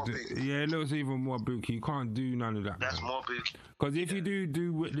have to. It looks even more booky. You can't do none of that. That's more booky. Because if you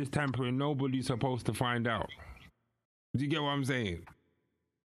do witness tampering, nobody's supposed to find out. Do you get what I'm saying?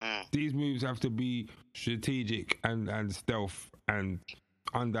 These moves have to be strategic and stealth and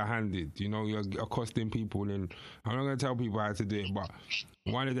underhanded. You know, you're accosting people, and I'm not going to tell people how to do it, but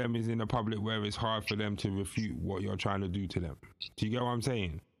one of them is in the public where it's hard for them to refute what you're trying to do to them. Do you get what I'm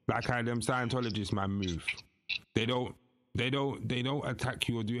saying? Like how them Scientologists, man, move. They don't attack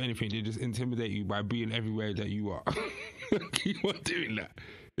you or do anything. They just intimidate you by being everywhere that you are. Keep on doing that.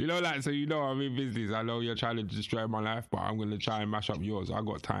 You know, like, so you know I'm in business. I know you're trying to destroy my life, but I'm going to try and mash up yours. I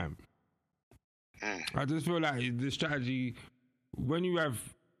got time. I just feel like the strategy, when you have,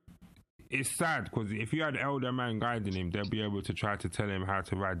 it's sad because if you had an elder man guiding him, they'll be able to try to tell him how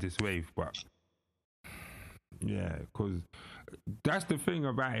to ride this wave. But yeah, because that's the thing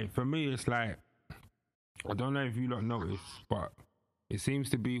about it. For me, it's like, I don't know if you lot notice, but it seems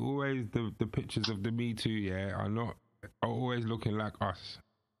to be always the pictures of the Me Too, yeah, are always looking like us.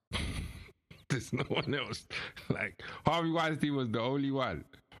 There's no one else. Like, Harvey Weinstein was the only one.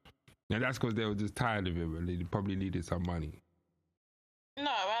 And that's because they were just tired of him and they probably needed some money.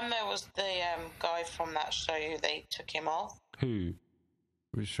 No, and there was the guy from that show who they took him off. Who?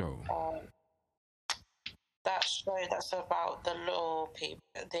 Which show? That show that's about the law people.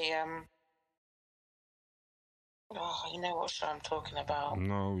 You know what show I'm talking about?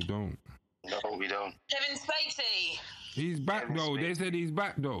 No, we don't. No, we don't. Kevin Spacey. He's back though. They said he's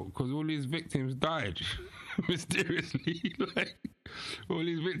back though because all his victims died mysteriously. Like, all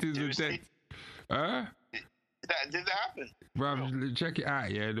his victims are dead. Huh? Did that happen? Bruv, check it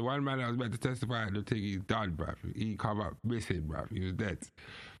out, yeah. The one man that was about to testify at the thing, he's done, bruv. He come up missing, bruv. He was dead.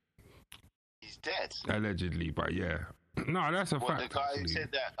 He's dead? Allegedly, but yeah. No, that's a fact. The guy actually. who said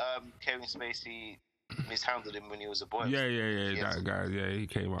that Kevin Spacey mishandled him when he was a boy. Yeah. That guy, yeah, he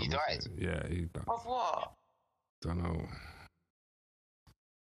came up. He died? Yeah, he's done. Of what? Don't know.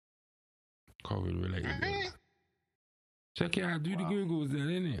 COVID related. Really? Check it out. Do the Googles then,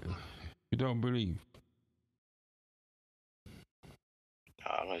 innit? You don't believe.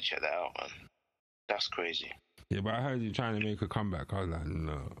 I'm gonna check that out, man. That's crazy. Yeah, but I heard you trying to make a comeback. I was like,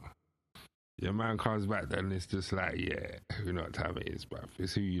 no. Your man comes back, then it's just like, yeah, you know what time it is, bruv.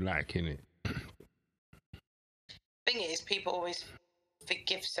 It's who you like, innit? Thing is, people always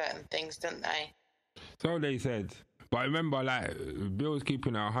forgive certain things, don't they? So they said. But I remember, like, Bill was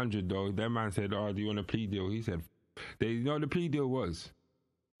keeping it 100, though. That man said, oh, do you want a plea deal? He said, you know what the plea deal was?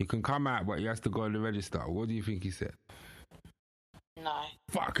 He can come out, but he has to go on the register. What do you think he said? No.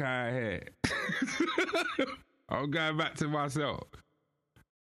 Fuck out of here. I'm going back to myself.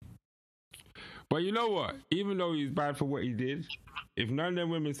 But you know what? Even though he's bad for what he did, if none of them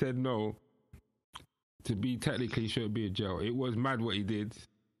women said no, to be technically should be in jail. It was mad what he did.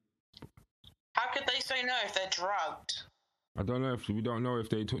 How could they say no if they're drugged? We don't know if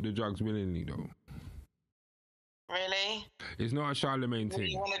they took the drugs willingly though. Really? It's not a Charlemagne thing.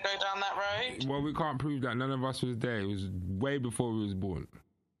 You want to go down that road? Well, we can't prove that. None of us was there. It was way before we was born.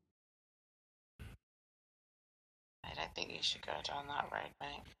 I don't think you should go down that road,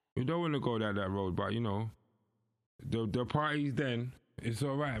 mate. We don't want to go down that road, but you know, the parties then, it's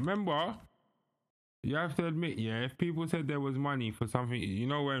all right. Remember, you have to admit, yeah, if people said there was money for something, you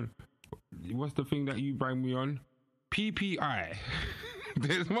know what's the thing that you bring me on? PPI.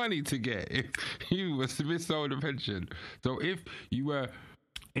 There's money to get if you were missold a pension. So if you were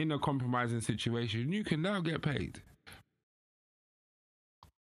in a compromising situation, you can now get paid.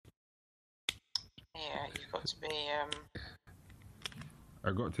 Yeah, you've got to be.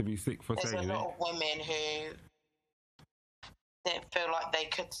 I got to be sick for There's saying it. There's a lot of women who didn't feel like they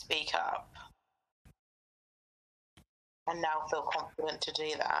could speak up, and now feel confident to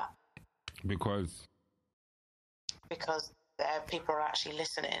do that Because people are actually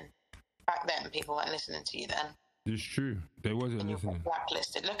listening. Back then, people weren't listening to you then. it's true. They wasn't And you listening. got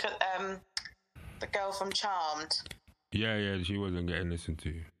blacklisted. Look at the girl from Charmed. Yeah, she wasn't getting listened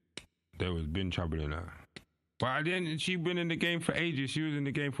to. There was been trouble in her. But then she been in the game for ages. She was in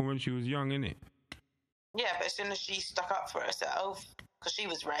the game from when she was young, innit? Yeah, but as soon as she stuck up for herself, because she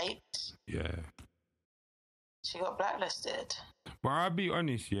was raped. Yeah. She got blacklisted. But I'll be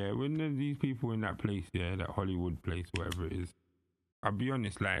honest, yeah, when there's these people in that place, yeah, that Hollywood place, whatever it is, I'll be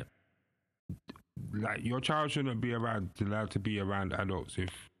honest, like your child shouldn't be allowed to be around adults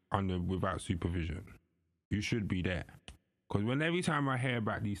without supervision. You should be there. Because every time I hear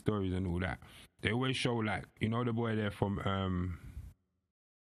about these stories and all that, they always show, like, you know, the boy there from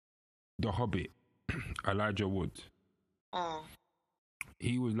The Hobbit, Elijah Wood.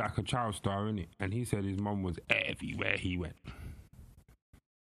 He was like a child star, innit? And he said his mum was everywhere he went.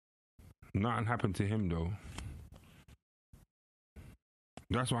 Nothing happened to him, though.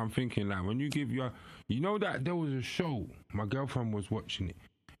 That's what I'm thinking. Like, when you give you know that there was a show, my girlfriend was watching it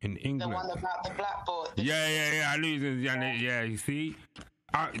in England. The one about the black boy. Yeah. I lose it. Yeah, you see?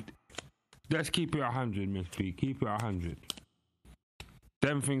 Let's keep it 100, Miss B. Keep it 100.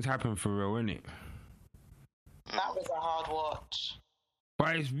 Them things happen for real, innit? That was a hard watch.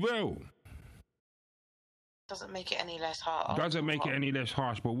 But it's real. Doesn't make it any less harsh. Doesn't make it any less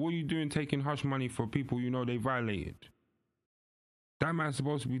harsh. But what are you doing taking hush money for people you know they violated? That man's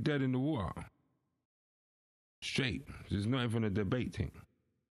supposed to be dead in the water. Straight. There's not even a debate thing.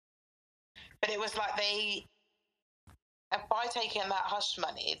 But it was like by taking that hush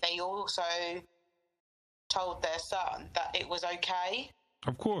money, they also told their son that it was okay.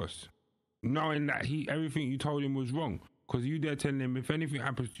 Of course. Knowing that everything you told him was wrong. Because you there telling him, if anything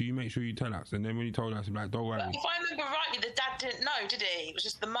happens to you, make sure you tell us. And then when he told us, I'm like, don't worry. But if I remember rightly, the dad didn't know, did he? It was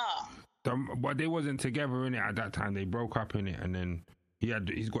just the mum. But they wasn't together in it at that time. They broke up in it, and then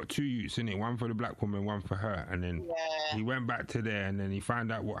he's got 2 youths in it, one for the black woman, one for her. And then he went back to there, and then he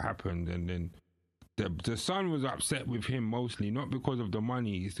found out what happened. And then the son was upset with him mostly, not because of the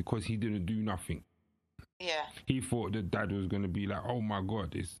money, it's because he didn't do nothing. Yeah. He thought the dad was going to be like, oh my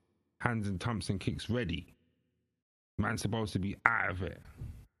God, it's hands and thumps and kicks ready. Man's supposed to be out of it.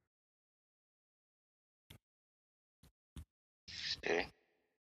 Yeah.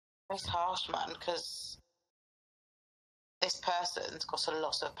 It's harsh, man, because this person's got a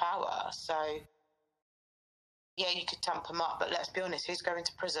lot of power. So, yeah, you could tamp him up, but let's be honest, who's going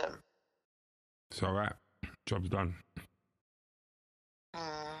to prison? It's all right. Job's done.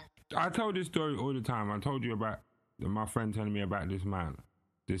 I tell this story all the time. I told you about my friend telling me about this man.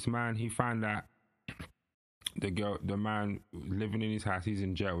 This man, he found out the man living in his house, he's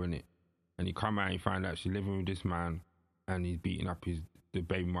in jail, innit? And he come out, he found out she's living with this man, and he's beating up the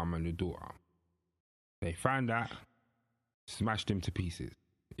baby mum and the daughter. They found out, smashed him to pieces.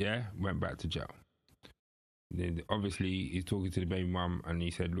 Yeah, went back to jail. Then obviously he's talking to the baby mum, and he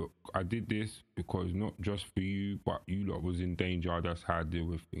said, look, I did this because not just for you, but you lot was in danger. That's how I deal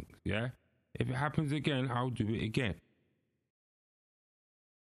with things. Yeah, if it happens again, I'll do it again.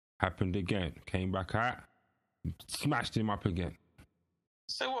 Happened again. Came back out, smashed him up again.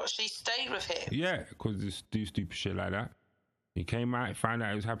 So what, she stayed with him? Yeah, because they do stupid shit like that. He came out, found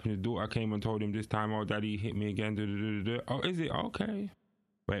out it was happening. His daughter came and told him this time, oh, daddy hit me again. Oh, is it? Okay.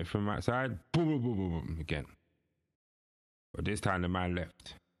 Went from outside, boom, boom, boom, boom, boom, again. But this time the man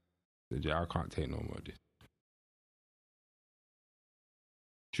left. Said, yeah, I can't take no more of this.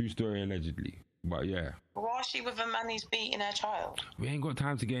 True story, allegedly. But yeah. Why is she with a man who's beating her child? We ain't got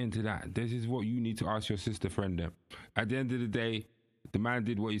time to get into that. This is what you need to ask your sister friend them. At the end of the day, the man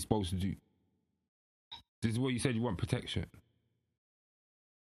did what he's supposed to do. This is what you said, you want protection.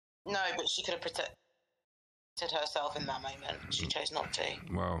 No, but she could have protected herself in that moment. She chose not to.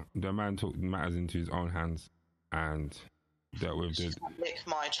 Well, the man took matters into his own hands and dealt with She's gonna lick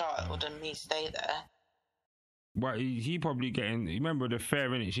my child and me stay there. But he probably getting, remember the fair,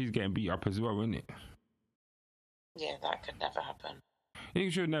 innit? She's getting beat up as well, innit? Yeah, that could never happen.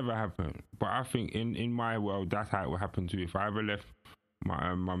 It should never happen. But I think in my world, that's how it would happen too. If I ever left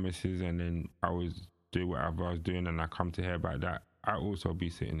my missus and then I was doing whatever I was doing and I come to hear about that, I'd also be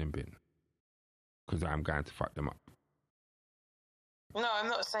sitting in bin. Because I'm going to fuck them up. No, I'm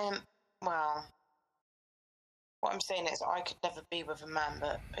not saying, well, what I'm saying is I could never be with a man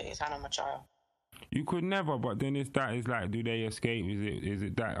that put his hand on my child. You could never, but then it's like, do they escape? Is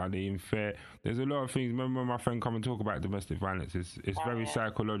it that? Are they unfair? There's a lot of things. Remember my friend come and talk about domestic violence. It's very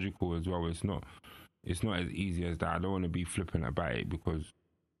psychological as well. It's not as easy as that. I don't want to be flippant about it because,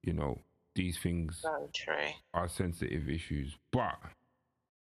 you know, these things are sensitive issues. But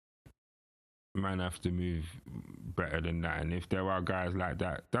man have to move better than that. And if there are guys like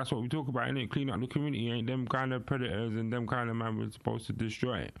that, that's what we talk about, innit? Clean up the community. Ain't them kind of predators and them kind of man we're supposed to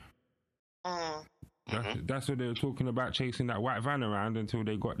destroy it. That's what they were talking about, chasing that white van around until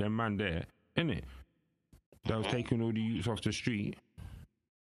they got their man there, innit? That was taking all the youths off the street.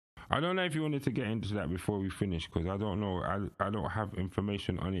 I don't know if you wanted to get into that before we finish, because I don't know. I don't have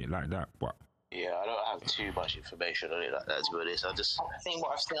information on it like that, but yeah, I don't have too much information on it like that, to be honest. I've seen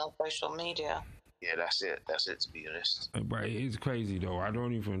what I've seen on social media. Yeah, that's it, to be honest. But it is crazy though. I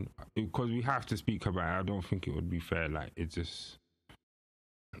don't even, because we have to speak about it. I don't think it would be fair. Like, it's just,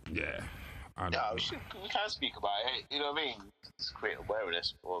 yeah. We can speak about it. You know what I mean? Just create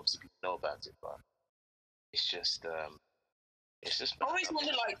awareness, or obviously people know about it. But it's just. I always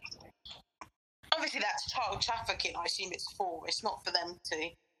wonder, like, obviously that's child trafficking. I assume it's for. It's not for them to.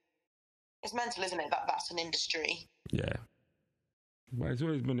 It's mental, isn't it? That's an industry. Yeah. But it's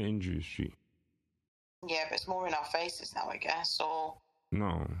always been an industry. Yeah, but it's more in our faces now, I guess. Or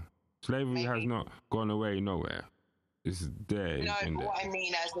no, slavery has not gone away nowhere. It's there. No, but what I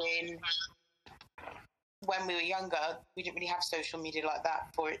mean, as in, when we were younger, we didn't really have social media like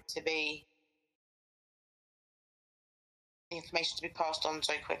that for it to be the information to be passed on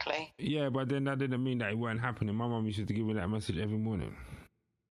so quickly. Yeah, but then that didn't mean that it weren't happening. My mum used to give me that message every morning.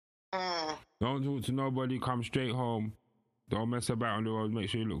 Don't talk to nobody. Come straight home. Don't mess about on the road. Make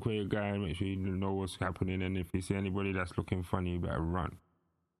sure you look where you're going. Make sure you know what's happening. And if you see anybody that's looking funny, you better run.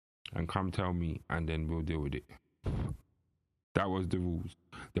 And come tell me, and then we'll deal with it. That was the rules.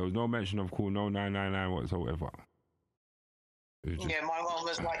 There was no mention of call no 999 whatsoever. Yeah, my mom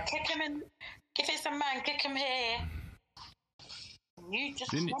was like, kick him in. If it's a man, kick him here. You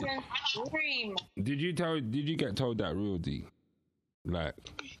just run and scream. Did you get told that real D? Like,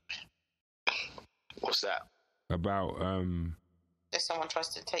 what's that? About if someone tries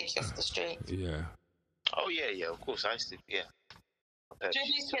to take you off the street. Yeah. Oh yeah, of course I used to, yeah. Did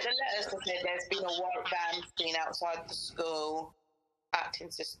you get the letters that said there's been a white van seen outside the school acting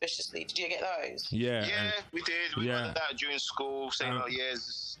suspiciously? Did you get those? Yeah. Yeah, we did. We did that during school, saying,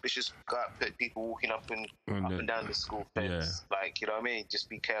 suspicious people walking up and down the school fence. Yeah. Like, you know what I mean? Just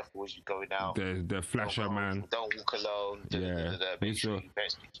be careful as you're going out. The flasher man. Don't walk alone. Make sure your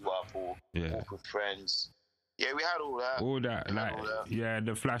parents pick you up or walk with friends. Yeah, we had all that. All that. Yeah,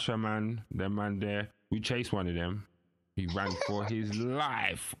 the flasher man, the man there. We chased one of them. He ran for his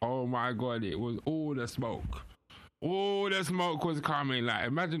life. Oh my God, it was all the smoke. All the smoke was coming. Like,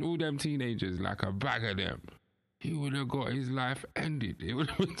 imagine all them teenagers, like a bag of them. He would have got his life ended. It would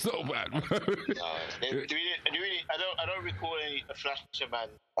have been so bad, bro. I don't recall a flasher man.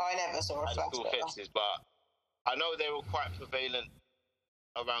 I never saw a flasher. Offences, but I know they were quite prevalent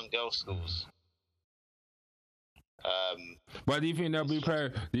around girls' schools. But do you think they'll be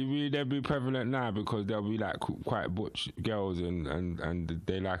prevalent now because they'll be like quite butch girls and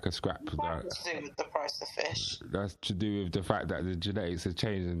they like a scrap? That's to do with the price of fish. That's to do with the fact that the genetics have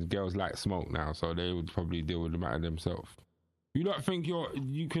changed and girls like smoke now, so they would probably deal with the matter themselves. You don't think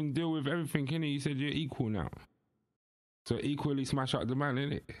you can deal with everything, innit? You said you're equal now, so equally smash up the man,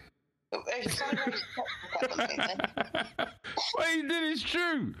 innit? What he did is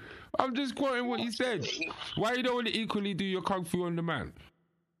true. I'm just quoting what he said. Why you don't want to equally do your kung fu on the man?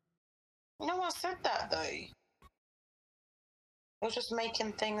 No one said that though. It was just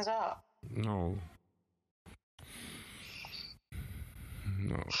making things up. No.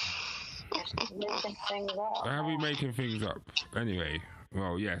 Making things up. How are we making things up? Anyway,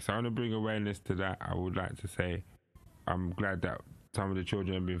 well, yes, I want to bring awareness to that. I would like to say I'm glad that some of the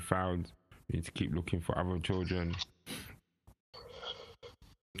children have been found. We need to keep looking for other children.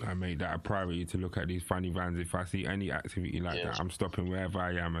 I make that a priority to look at these funny vans. If I see any activity like that, I'm stopping wherever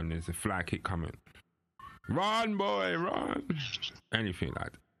I am and there's a fly kick coming. Run, boy, run. Anything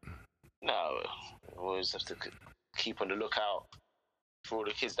like that. No, we always have to keep on the lookout for all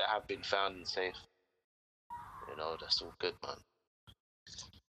the kids that have been found and safe. You know, that's all good, man.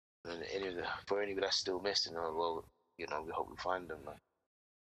 And for anybody that's still missing, well, you know, we hope we find them, man.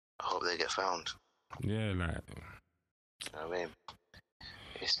 I hope they get found. Yeah, like. You know what I mean?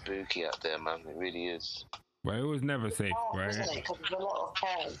 It's spooky out there, man. It really is. But it was never safe, right? Isn't it? Because there's a lot of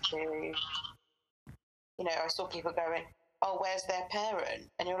parents who, you know, I saw people going, oh, where's their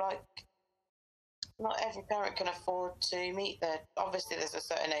parent? And you're like, not every parent can afford to meet their... Obviously, there's a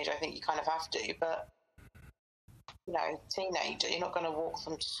certain age I think you kind of have to, but, you know, teenager, you're not going to walk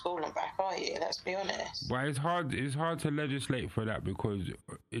them to school and back, are you? Let's be honest. But it's hard to legislate for that because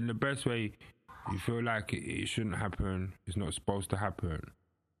in the best way, you feel like it shouldn't happen. It's not supposed to happen.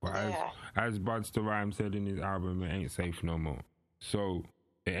 But as Busta Rhymes said in his album, it ain't safe no more. So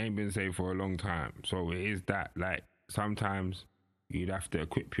it ain't been safe for a long time. So it is that, like, sometimes you'd have to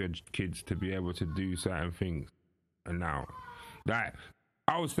equip your kids to be able to do certain things. And now, that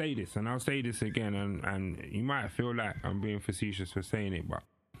I'll say this, and I'll say this again, and you might feel like I'm being facetious for saying it, but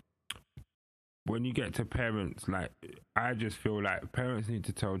when you get to parents, like, I just feel like parents need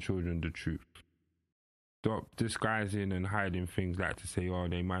to tell children the truth. Stop disguising and hiding things like to say, oh,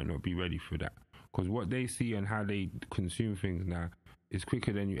 they might not be ready for that. Because what they see and how they consume things now is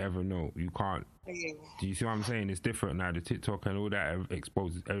quicker than you ever know. You can't. Do you see what I'm saying? It's different now. The TikTok and all that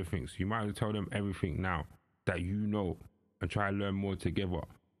exposes everything. So you might as well tell them everything now that you know and try to learn more together.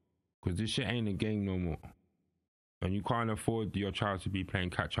 Because this shit ain't a game no more. And you can't afford your child to be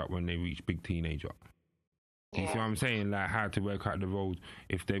playing catch up when they reach big teenager. You see what I'm saying? Like how to work out the roads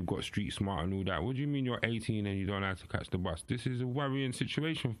if they've got street smart and all that. What do you mean you're 18 and you don't know how to catch the bus? This is a worrying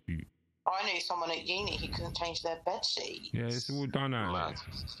situation for you. I knew someone at uni who couldn't change their bed sheets. Yeah, it's all done out.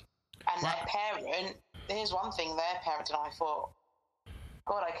 And their parent, here's one thing their parent and I thought,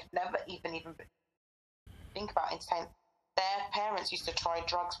 God, I could never even think about entertaining. Their parents used to try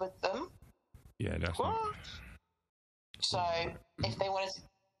drugs with them. Yeah, that's What? not... So if they wanted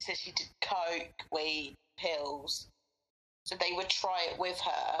to, she did coke, weed, pills. So they would try it with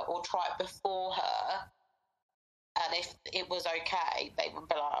her or try it before her. And if it was okay, they would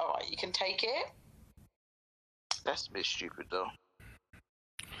be like, all right, you can take it. That's a bit stupid, though.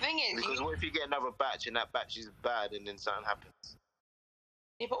 Thing is, Because what if you get another batch and that batch is bad and then something happens?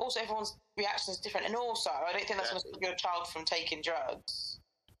 yeah, but also everyone's reaction is different. And also, I don't think that's going to stop your child from taking drugs.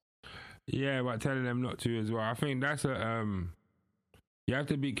 Yeah, but telling them not to as well. I think that's a... You have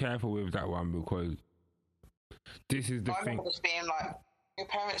to be careful with that one because this is the I thing. remember just being like, your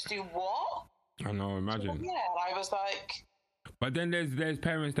parents do what? I know, imagine. Yeah, and I was like... But then there's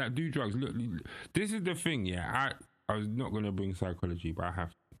parents that do drugs. Look, this is the thing, yeah. I was not going to bring psychology, but I have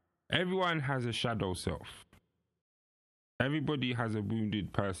to. Everyone has a shadow self. Everybody has a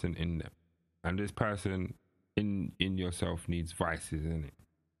wounded person in them. And this person in yourself needs vices, innit?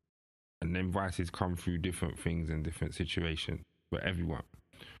 And then vices come through different things and different situations for everyone.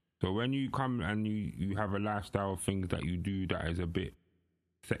 So when you come and you have a lifestyle of things that you do that is a bit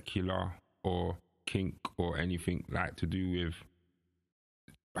secular or kink or anything like to do with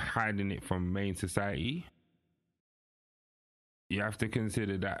hiding it from main society, you have to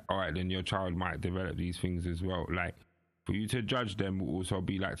consider that, all right, then your child might develop these things as well. Like, for you to judge them will also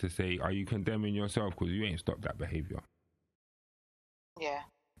be like to say, are you condemning yourself because you ain't stopped that behaviour? Yeah.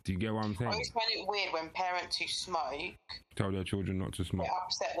 Do you get what I'm I saying? always find it weird when parents who smoke Tell their children not to smoke. get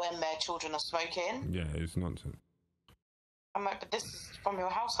upset when their children are smoking. Yeah, it's nonsense. I'm like, but this is from your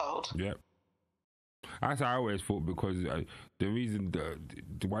household. Yep. That's how I always thought, because the reason,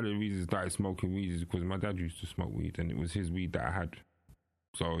 one of the reasons that I started smoking weed is because my dad used to smoke weed and it was his weed that I had.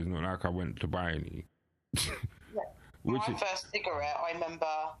 So it's not like I went to buy any. Yeah. Which My first cigarette, I remember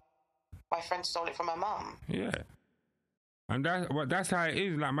my friend stole it from my mum. Yeah. And that's how it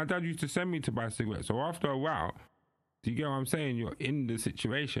is. Like, my dad used to send me to buy cigarettes. So after a while, do you get what I'm saying? You're in the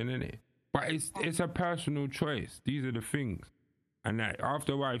situation, innit? But it's a personal choice. These are the things. And that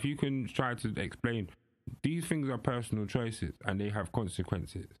after a while, if you can try to explain, these things are personal choices and they have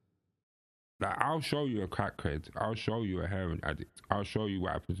consequences. Like, I'll show you a crackhead. I'll show you a heroin addict. I'll show you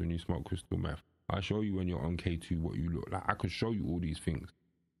what happens when you smoke crystal meth. I'll show you when you're on K2 what you look like. I can show you all these things.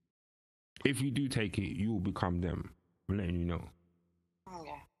 If you do take it, you will become them. I'm letting you know.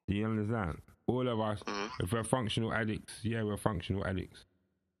 Okay. Do you understand? All of us, if we're functional addicts, yeah, we're functional addicts.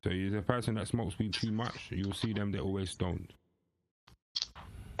 So you're a person that smokes weed too much, you'll see them, they're always stoned.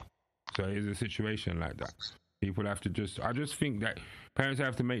 So it's a situation like that. People have to I just think that parents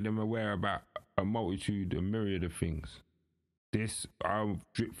have to make them aware about a myriad of things. This, I'll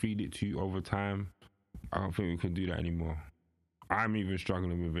drip feed it to you over time. I don't think we can do that anymore. I'm even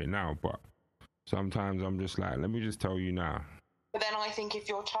struggling with it now, but sometimes I'm just like, let me just tell you now. But then I think if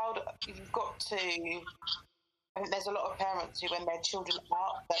you've got to, I think there's a lot of parents who, when their children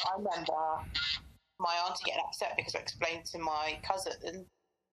are, but I remember my auntie getting upset because I explained to my cousin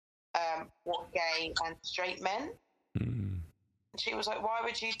what gay and straight meant. Mm. And she was like, why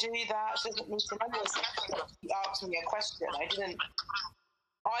would you do that? She doesn't need to know this. She asked me a question.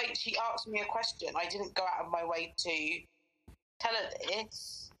 She asked me a question. I didn't go out of my way to tell her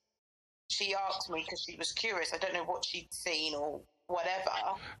this. She asked me because she was curious. I don't know what she'd seen or whatever.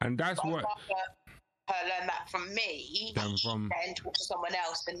 And that's I'd what... rather her learn that from me than talk to someone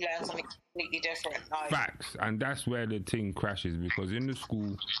else and learn something completely different. No. Facts. And that's where the thing crashes, because in the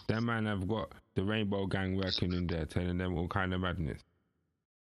school, them man have got the Rainbow Gang working in there, telling them all kind of madness.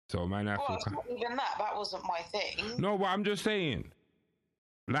 So man have it's not even that. That wasn't my thing. No, but I'm just saying,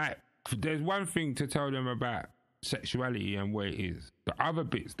 like, there's one thing to tell them about sexuality and what it is. The other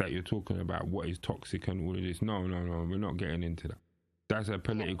bits that you're talking about, what is toxic and all of this, no, we're not getting into that. That's a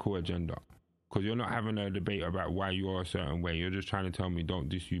political agenda. Because you're not having a debate about why you're a certain way. You're just trying to tell me don't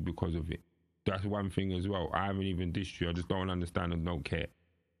diss you because of it. That's one thing as well. I haven't even dissed you. I just don't understand and don't care.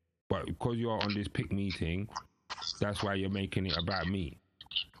 But because you're on this pick me thing, that's why you're making it about me.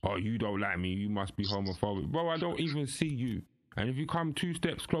 oh, you don't like me, you must be homophobic. Bro, I don't even see you. And if you come 2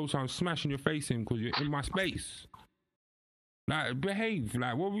 steps closer, I'm smashing your face in because you're in my space. Like, behave.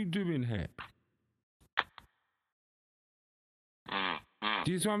 Like, what are we doing here?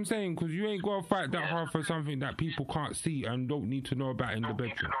 Do you see what I'm saying? Because you ain't got to fight that hard for something that people can't see and don't need to know about in the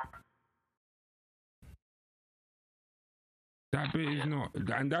bedroom. That bit is not,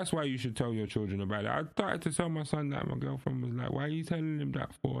 and that's why you should tell your children about it. I started to tell my son that. My girlfriend was like, why are you telling him that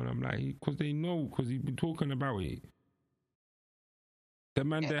for? And I'm like, because they know, because he's been talking about it. The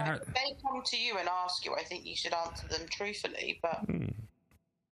man If they come to you and ask you, I think you should answer them truthfully, but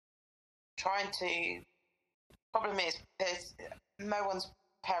trying to, problem is, there's no one's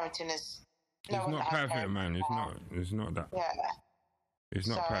parenting is, it's not perfect, man. It's not that. Yeah. It's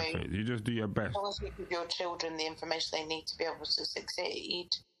not perfect. You just do your best. Always give your children the information they need to be able to succeed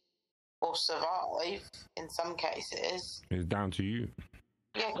or survive in some cases. It's down to you.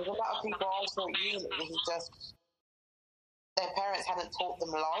 Yeah, because a lot of people also uni who just, their parents hadn't taught them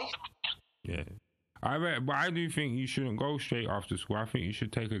life. Yeah. But I do think you shouldn't go straight after school. I think you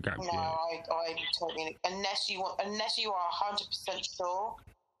should take a gap year. No, I totally, unless you are 100% sure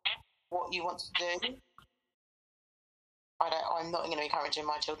what you want to do. I'm not going to be encouraging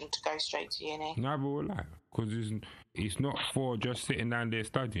my children to go straight to uni. No, but we're like, because it's not for just sitting down there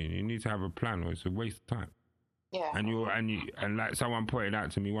studying. You need to have a plan, or it's a waste of time. Yeah. And like someone pointed out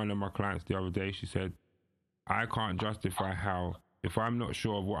to me, one of my clients the other day, she said, I can't justify how, if I'm not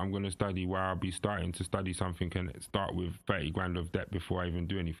sure of what I'm going to study, where I'll be starting to study something and start with 30 grand of debt before I even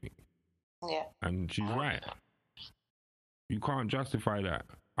do anything. Yeah. And she's right. You can't justify that.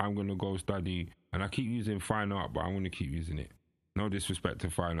 I'm going to go study, and I keep using fine art, but I'm going to keep using it. No disrespect to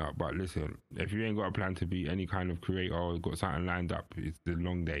fine art, but listen, if you ain't got a plan to be any kind of creator or got something lined up, it's the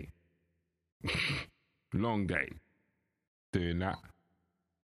long day. Long day. Doing that.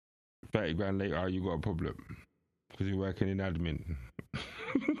 30 grand later, you got a problem. Because you're working in admin.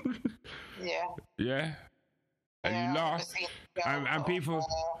 Yeah. Yeah? And you laugh. And people...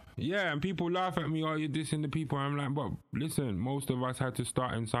 Yeah, and people laugh at me, oh, you're dissing the people. I'm like, but listen, most of us had to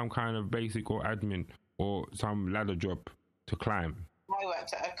start in some kind of basic or admin or some ladder job to climb. I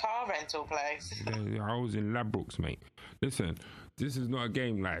worked at a car rental place. Yeah, I was in Ladbrokes, mate. Listen, this is not a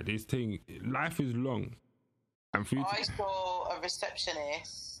game like this thing. Life is long. And I saw a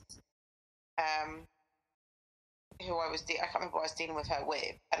receptionist who I can't remember what I was dealing with her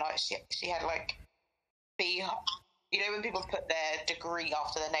with, and she had like B. You know when people put their degree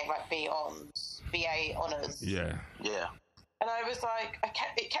after their name, like BA honours. Yeah. Yeah. And I was like,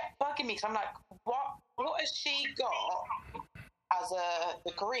 it kept bugging me because I'm like, what has she got as a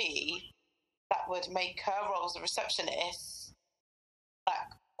degree that would make her role as a receptionist like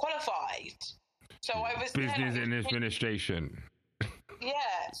qualified? So I was business and administration.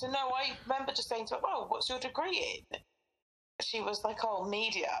 Yeah. So no, I remember just saying to her, "Oh, what's your degree in?" She was like, "Oh,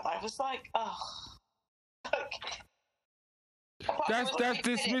 media." And I was like, "Oh." Like, that's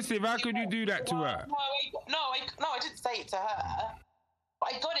dismissive. How could you do that to her? No, I didn't say it to her.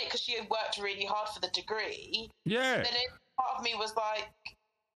 I got it because she had worked really hard for the degree. Yeah. And then part of me was like,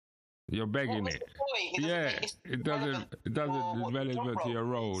 you're begging it. It doesn't relevant to your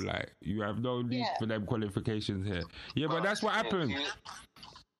role. Like, you have no need for them qualifications here. Yeah, but that's what happened.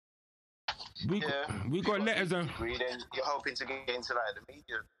 We got letters and then you're hoping to get into like the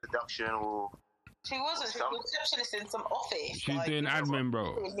media production or. She wasn't. She was a receptionist in some office. She's doing admin,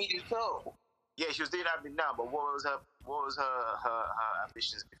 bro. Yeah, she was doing admin now, but what was her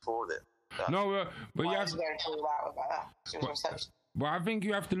ambitions before then? No, but you have. She was a receptionist. But I think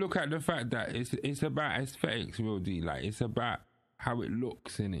you have to look at the fact that it's about aesthetics, real D. Like, it's about how it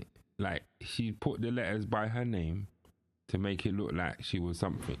looks, innit? Like, she put the letters by her name to make it look like she was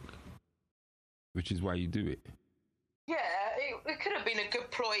something, which is why you do it. Yeah, it could have been a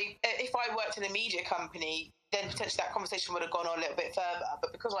good ploy. If I worked in a media company, then potentially that conversation would have gone on a little bit further.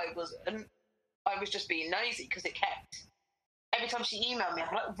 But because I was just being nosy because it kept. Every time she emailed me,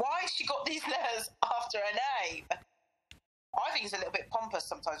 I'm like, why has she got these letters after her name? I think it's a little bit pompous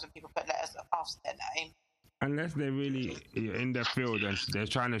sometimes when people put letters after their name. Unless they're really in their field and they're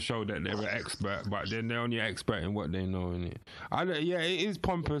trying to show that they're an expert, but then they're only expert in what they know, innit? It is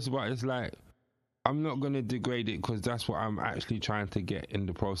pompous, but it's like, I'm not going to degrade it because that's what I'm actually trying to get in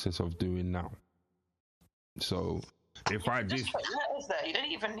the process of doing now. So, if I just put letters there, you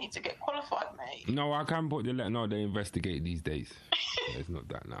don't even need to get qualified, mate. No, I can put the letter. No, they investigate these days. It's not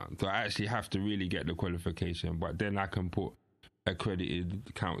that now. So I actually have to really get the qualification, but then I can put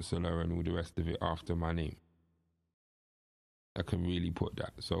accredited counsellor and all the rest of it after my name. I can really put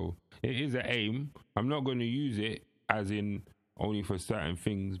that. So it is an aim. I'm not going to use it as in only for certain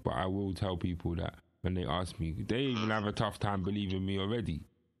things, but I will tell people that when they ask me, they even have a tough time believing me already.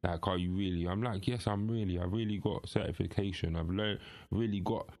 Like, are you really? I'm like, yes, I'm really. I really got certification. I've really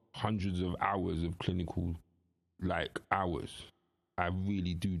got hundreds of hours of clinical, like, hours. I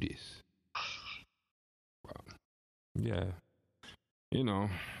really do this. But, yeah. You know.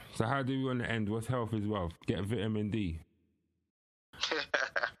 So how do we want to end? What's health is wealth? Get vitamin D.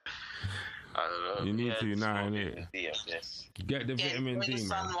 I don't know. You need to now, small innit? vitamin D, I guess. Get the vitamin Enjoy D, the man.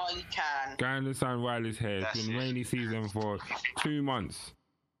 sun while you can. Go in the sun while it's here. It's That's been it. rainy season for 2 months.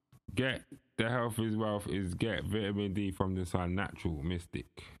 Get the health is wealth is get vitamin D from the sun, natural, mystic.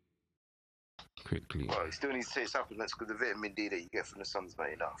 Quickly. Well, you still need to take supplements because the vitamin D that you get from the sun's not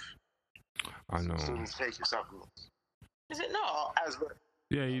enough. I know. You still need to take your supplements. Is it not? As well.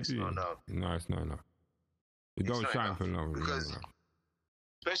 Yeah, you It's do. not enough. No, it's not enough. It It's don't not shine enough for long. because- no.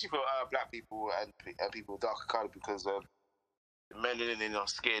 Especially for black people and people with darker colour, because the melanin in your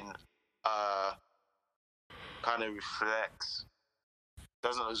skin kind of reflects,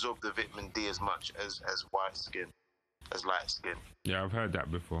 doesn't absorb the vitamin D as much as white skin, as light skin. Yeah, I've heard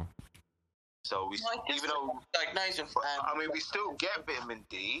that before. So we, Well, I even though, diagnosed with I mean, we still get vitamin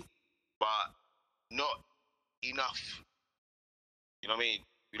D, but not enough. You know what I mean?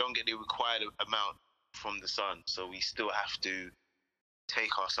 We don't get the required amount from the sun, so we still have to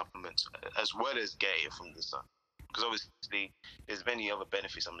take our supplements as well as get it from the sun. Because obviously, there's many other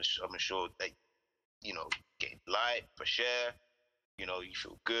benefits. I'm sure that, you know, getting light, fresh air, you know, you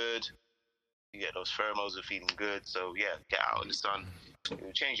feel good, you get those pheromones of feeling good. So yeah, get out in the sun. It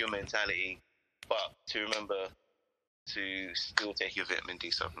will change your mentality, but to remember to still take your vitamin D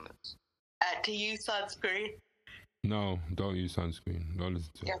supplements. to use sunscreen. No, don't use sunscreen. Don't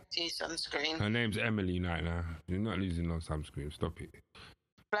listen to You her. have to use sunscreen. Her name's Emily Knight now. You're not using no sunscreen. Stop it.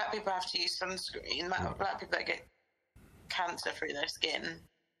 Black people have to use sunscreen. The amount of black people that get cancer through their skin.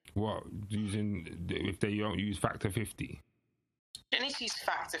 What? Using, if they don't use factor 50? You need to use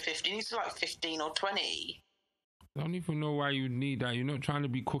factor 50. You need to like 15 or 20. I don't even know why you need that. You're not trying to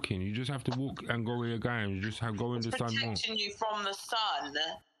be cooking. You just have to walk and go where you're going. You just have go in It's the sun more. protecting you from the sun.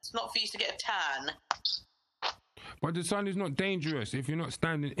 It's not for you to get a tan. But the sun is not dangerous if you're not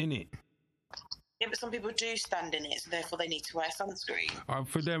standing in it. Yeah, but some people do stand in it, so therefore they need to wear sunscreen.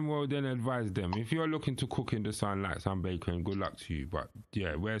 For them, well, then advise them. If you're looking to cook in the sun like some bacon, good luck to you. But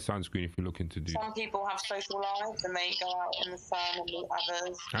yeah, wear sunscreen if you're looking to do. Some people have social lives and they go out in the sun and meet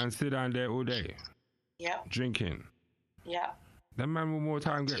others. And sit down there all day, Yep, drinking. yep. That man will more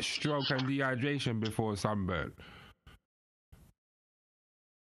time get stroke and dehydration before sunburn.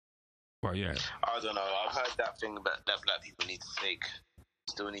 But yeah, I don't know. I've heard that thing about that black people need to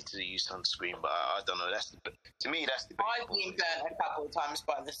still need to use sunscreen, but I don't know. To me, that's the. I've been burnt a couple of times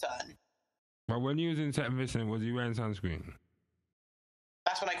by the sun. but when you was in St. Vincent, was you wearing sunscreen?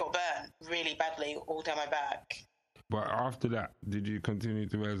 That's when I got burnt really badly all down my back. But after that, did you continue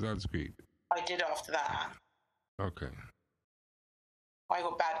to wear sunscreen? I did after that. Okay. I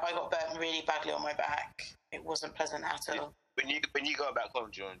got burnt really badly on my back. It wasn't pleasant at all. When you go back home,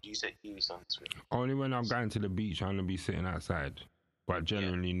 John, do you say you use sunscreen? Only when I'm going to the beach, I'm gonna be sitting outside. But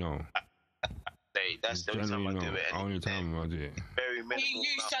generally, no. Hey, that's the only time Generally, I no. do it. and Only time I do it. Very minimal. You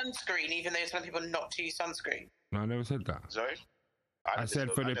use amount. sunscreen, even though you're telling people not to use sunscreen. No, I never said that. Sorry. I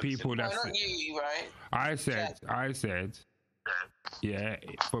said for the people No, that's. not you, right? I said, yeah,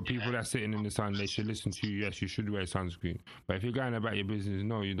 for people that's sitting in the sun, they should listen to you. Yes, you should wear sunscreen. But if you're going about your business,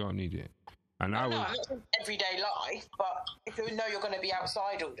 no, you don't need it. And I No, was, I'm not saying everyday life, but if you know you're going to be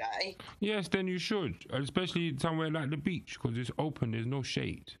outside all day, yes, then you should, especially somewhere like the beach because it's open. There's no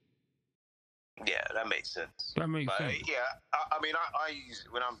shade. Yeah, that makes sense. That makes But sense. yeah, I mean, I use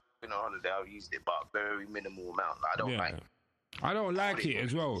it when I'm on holiday. I've used it, but very minimal amount. Like, I don't Yeah. like I don't like it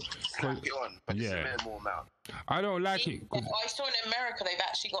as well. 'cause slap it on, but it's yeah. a minimal amount. I don't like it. 'Cause- I saw in America they've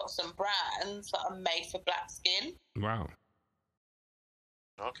actually got some brands that are made for black skin. wow,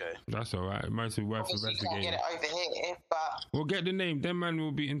 Okay. that's all right. It might be worth Obviously, you can't investigating. get it over here, but We'll get the name. Them man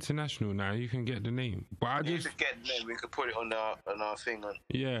will be international now. You can get the name. But I You just, could get them. We could put it on our thing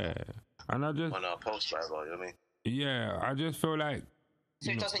yeah. And I just, on our post, like, you know what I mean? yeah, I just feel like, so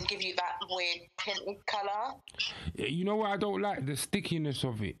it doesn't give you that weird tinted colour. you know what I don't like? The stickiness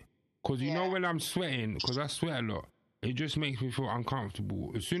of it. Because you know Yeah. when I'm sweating, because I sweat a lot, it just makes me feel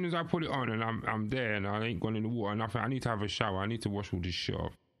uncomfortable. As soon as I put it on and I'm there and I ain't gone in the water, and I need to have a shower, I need to wash all this shit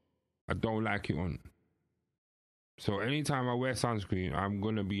off. I don't like it on. So anytime I wear sunscreen, I'm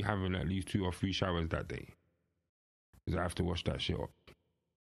going to be having at least 2 or 3 showers that day. Because I have to wash that shit off.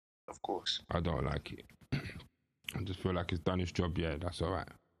 Of course. I don't like it. I just feel like it's done its job, yeah, that's all right.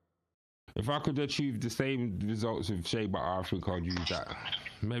 If I could achieve the same results with Shea Butter, I think I'd use that.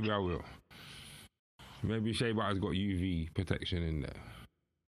 Maybe I will. Maybe Shea Butter's got UV protection in there.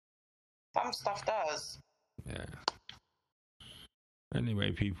 Some stuff does. Yeah.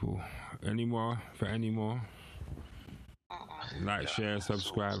 Anyway, people, any more? Like, share,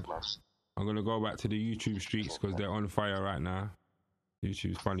 subscribe. I'm gonna go back to the YouTube streets because they're on fire right now.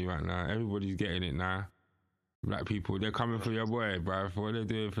 YouTube's funny right now. Everybody's getting it now. Black people, they're coming for your boy, bruv. What they're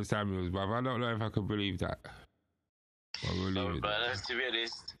doing for Samuels, bruv. I don't know if I could believe that. But we'll leave it. But to be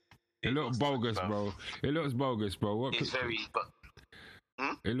honest, It looks bogus, bro. It looks bogus, bro. What? It's very. But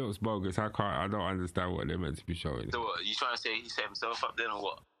It looks bogus. I don't understand what they're meant to be showing. so what? You trying to say he set himself up then, or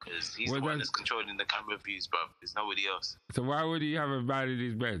what? Because he's Well, the one that's- that's controlling the camera views, bro. There's nobody else. So why would he have a man in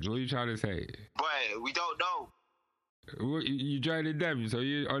his bed? What are you trying to say? Boy, we don't know. What, you joining them, so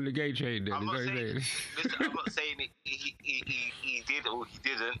you on the gay train then? I'm is not that what you're saying. Listen, I'm not saying he did or he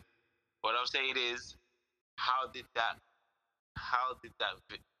didn't. What I'm saying is, how did that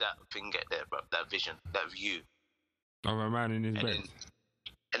thing get there, bro? That vision, that view. Of a man in his And bed. then,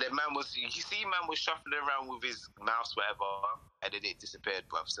 and then man was shuffling around with his mouse, whatever, and then it disappeared,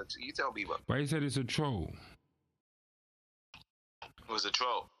 bruv. So you tell me, bruv. But he said it's a troll. It was a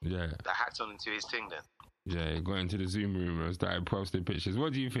troll Yeah, that hacked on into his thing then. yeah. He got into the Zoom room and started posting pictures.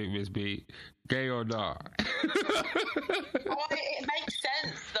 What do you think, Miss B? Gay or not? Well, it makes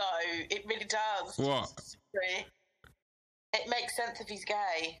sense, though. It really does. What? It makes sense if he's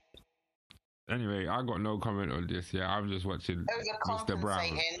gay. Anyway, I got no comment on this. Yeah, I'm just watching Mr. Brown.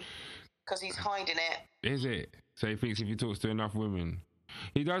 Overcompensating because he's hiding it. Is it? So he thinks if he talks to enough women,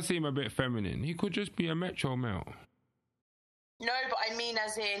 he does seem a bit feminine. He could just be a metro male. No, but I mean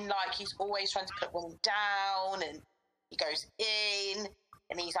as in, like, he's always trying to put women down, and he goes in,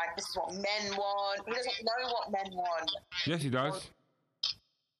 and he's like, this is what men want. He doesn't know what men want. Yes, he does.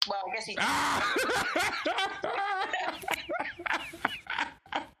 Well, I guess he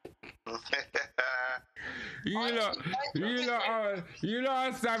You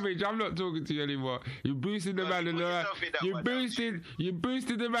are savage. I'm not talking to you anymore. You boosted the man in the you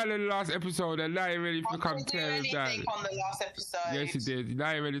boosted the man in the last episode, and now you're ready to come tear him down. on the last episode. Yes, you did.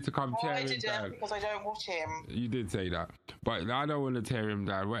 Now you're ready to come tear I him didn't down. because I don't watch him. You did say that, but I don't want to tear him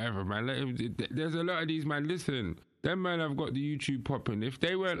down. Whatever, man. Let him. There's a lot of these man. Listen, them man have got the YouTube popping. If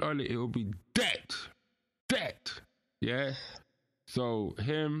they weren't on it, it would be dead. Yeah. So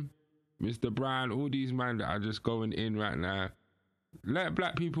him, Mr. Brown, all these men that are just going in right now. Let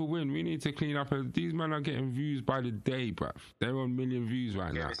black people win. We need to clean up. These men are getting views by the day, bruv. They're on million views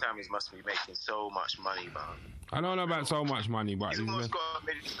right now. Every time he must be making so much money, man. I don't know about so much money, but He's these men, almost got a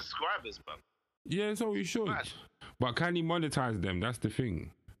million subscribers, bro. yeah, so he should. Mad. But can he monetize them? That's the thing.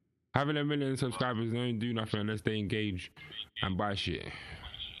 Having a million subscribers don't do nothing unless they engage and buy shit.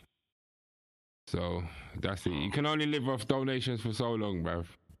 So that's it. You can only live off donations for so long, bruv.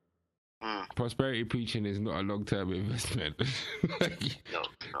 Prosperity preaching is not a long-term investment.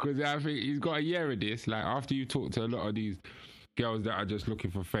 Because I think he's got a year of this. Like, after you talk to a lot of these girls that are just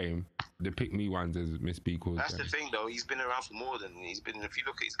looking for fame, the pick-me ones, as Miss B calls That's them. the thing, though. He's been around for more than he's been. If you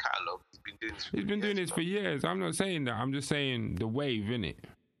look at his catalogue, he's been doing this. He's been doing this for years. I'm not saying that. I'm just saying the wave, innit?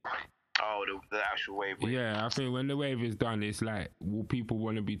 Oh, the actual wave. Yeah, I think when the wave is done, it's like, will people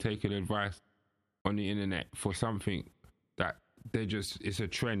want to be taking advice on the internet for something that it's a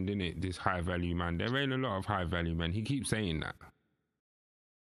trend, innit? This high value man. There ain't a lot of high value men. He keeps saying that.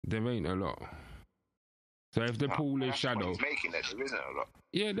 There ain't a lot. So if the pool is shallow. He's making it. There isn't a lot.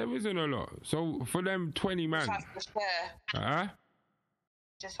 Yeah, there isn't a lot. So for them 20 man. Just have to share. Huh?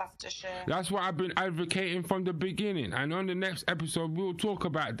 Just have to share. That's what I've been advocating from the beginning. And on the next episode, we'll talk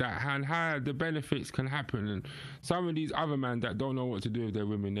about that and how the benefits can happen. And some of these other men that don't know what to do with their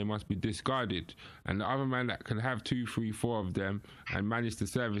women, they must be discarded. And the other man that can have 2, 3, 4 of them and manage to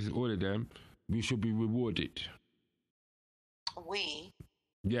service all of them, we should be rewarded. We?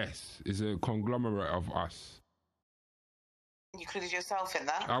 Yes, it's a conglomerate of us. You included yourself in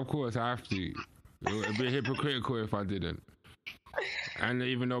that? Of course, I have to. It would be hypocritical if I didn't. And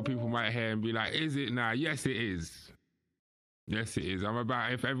even though people might hear and be like, is it now? Yes, it is. Yes, it is. I'm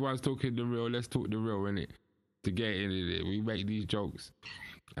about, if everyone's talking the real, let's talk the real, innit? To get in it. We make these jokes.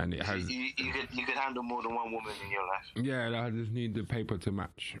 And it has... You could handle more than one woman in your life. Yeah, I just need the paper to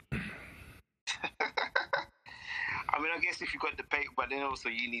match. I mean, I guess if you've got the paper, but then also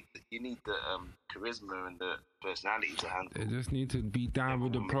you need the charisma and the personality to handle. They just need to be down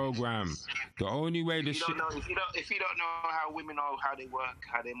with the program. The only way the If you don't know how women are, how they work,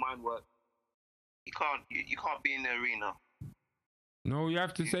 how their mind work, you can't be in the arena. No, you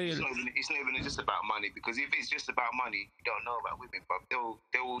have to say it. It's not even just about money, because if it's just about money, you don't know about women, but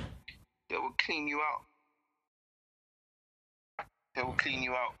They will clean you out. They will clean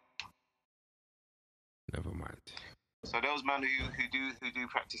you out. Never mind. So those men who do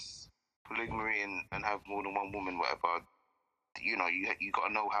practice polygamy and have more than one woman, whatever, you know, you got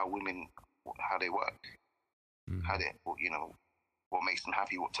to know how women, how they work, how they, you know, what makes them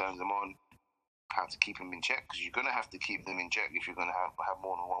happy, what turns them on, how to keep them in check, because you're gonna have to keep them in check if you're gonna have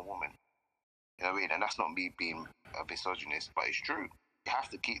more than one woman. You know what I mean? And that's not me being a misogynist, but it's true. You have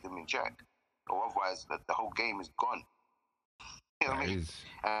to keep them in check, or otherwise the whole game is gone. You know what I mean?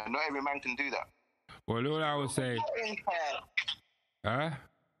 And not every man can do that. Well, all I would say, huh?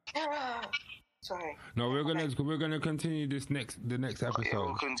 Sorry. No, we're gonna continue the next episode. Yeah,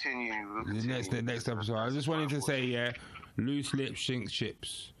 we'll continue. The next episode. I just wanted to say, yeah, loose lips sink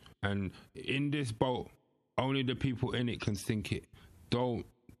ships, and in this boat, only the people in it can sink it. Don't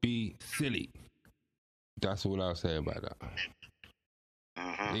be silly. That's all I'll say about that.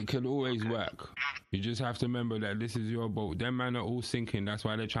 It could always work. You just have to remember that this is your boat. Them men are all sinking. That's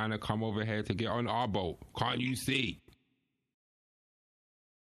why they're trying to come over here to get on our boat. Can't you see?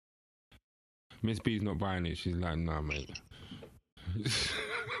 Miss B's not buying it. She's like, nah, mate. It's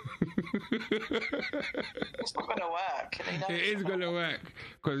not gonna work. It is gonna work,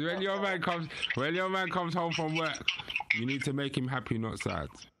 because when your man comes home from work, you need to make him happy, not sad.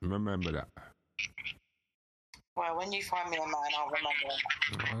 Remember that. Well, when you find me a man, I'll remember.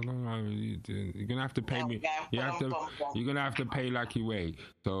 I don't know. You're gonna have to pay me. You're gonna have to pay like you weigh.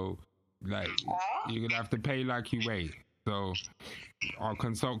 So, like, you're gonna have to pay like you weigh. So, I'll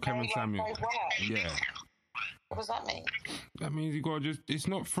consult Kevin Samuel. Yeah. What does that mean? That means you gotta it's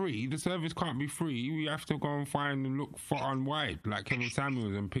not free. The service can't be free. We have to go and find and look far and wide, like Kevin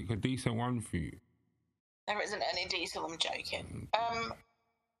Samuels, and pick a decent one for you. There isn't any decent. I'm joking.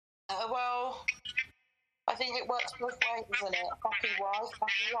 Well, I think it works both ways, isn't it? Happy wife,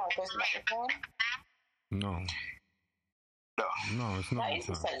 isn't that the thing? No, it's not. That is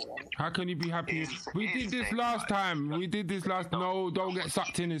the same. How can you be happy? We did this last time. No, don't get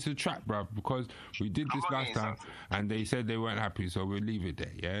sucked in. It's a trap, bruv. Because we did this last time, and they said they weren't happy, so we'll leave it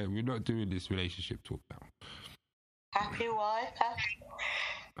there. Yeah, we're not doing this relationship talk now. Happy wife,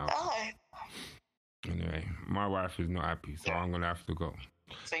 Oh. Anyway, my wife is not happy, so I'm gonna have to go.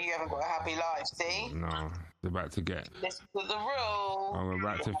 So you haven't got a happy life, see? No, it's about to get. Listen to the rule. I'm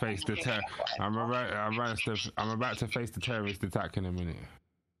about to face the I'm about to face the terrorist attack in a minute.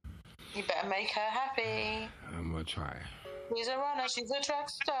 You better make her happy. I'm gonna try. She's a runner. She's a track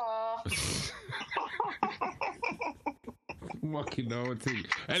star. Fucking no thing.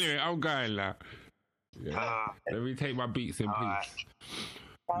 Anyway, I'm going now. Yeah. Let me take my beats in peace.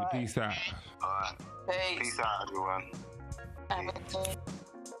 Peace out. Peace out, everyone.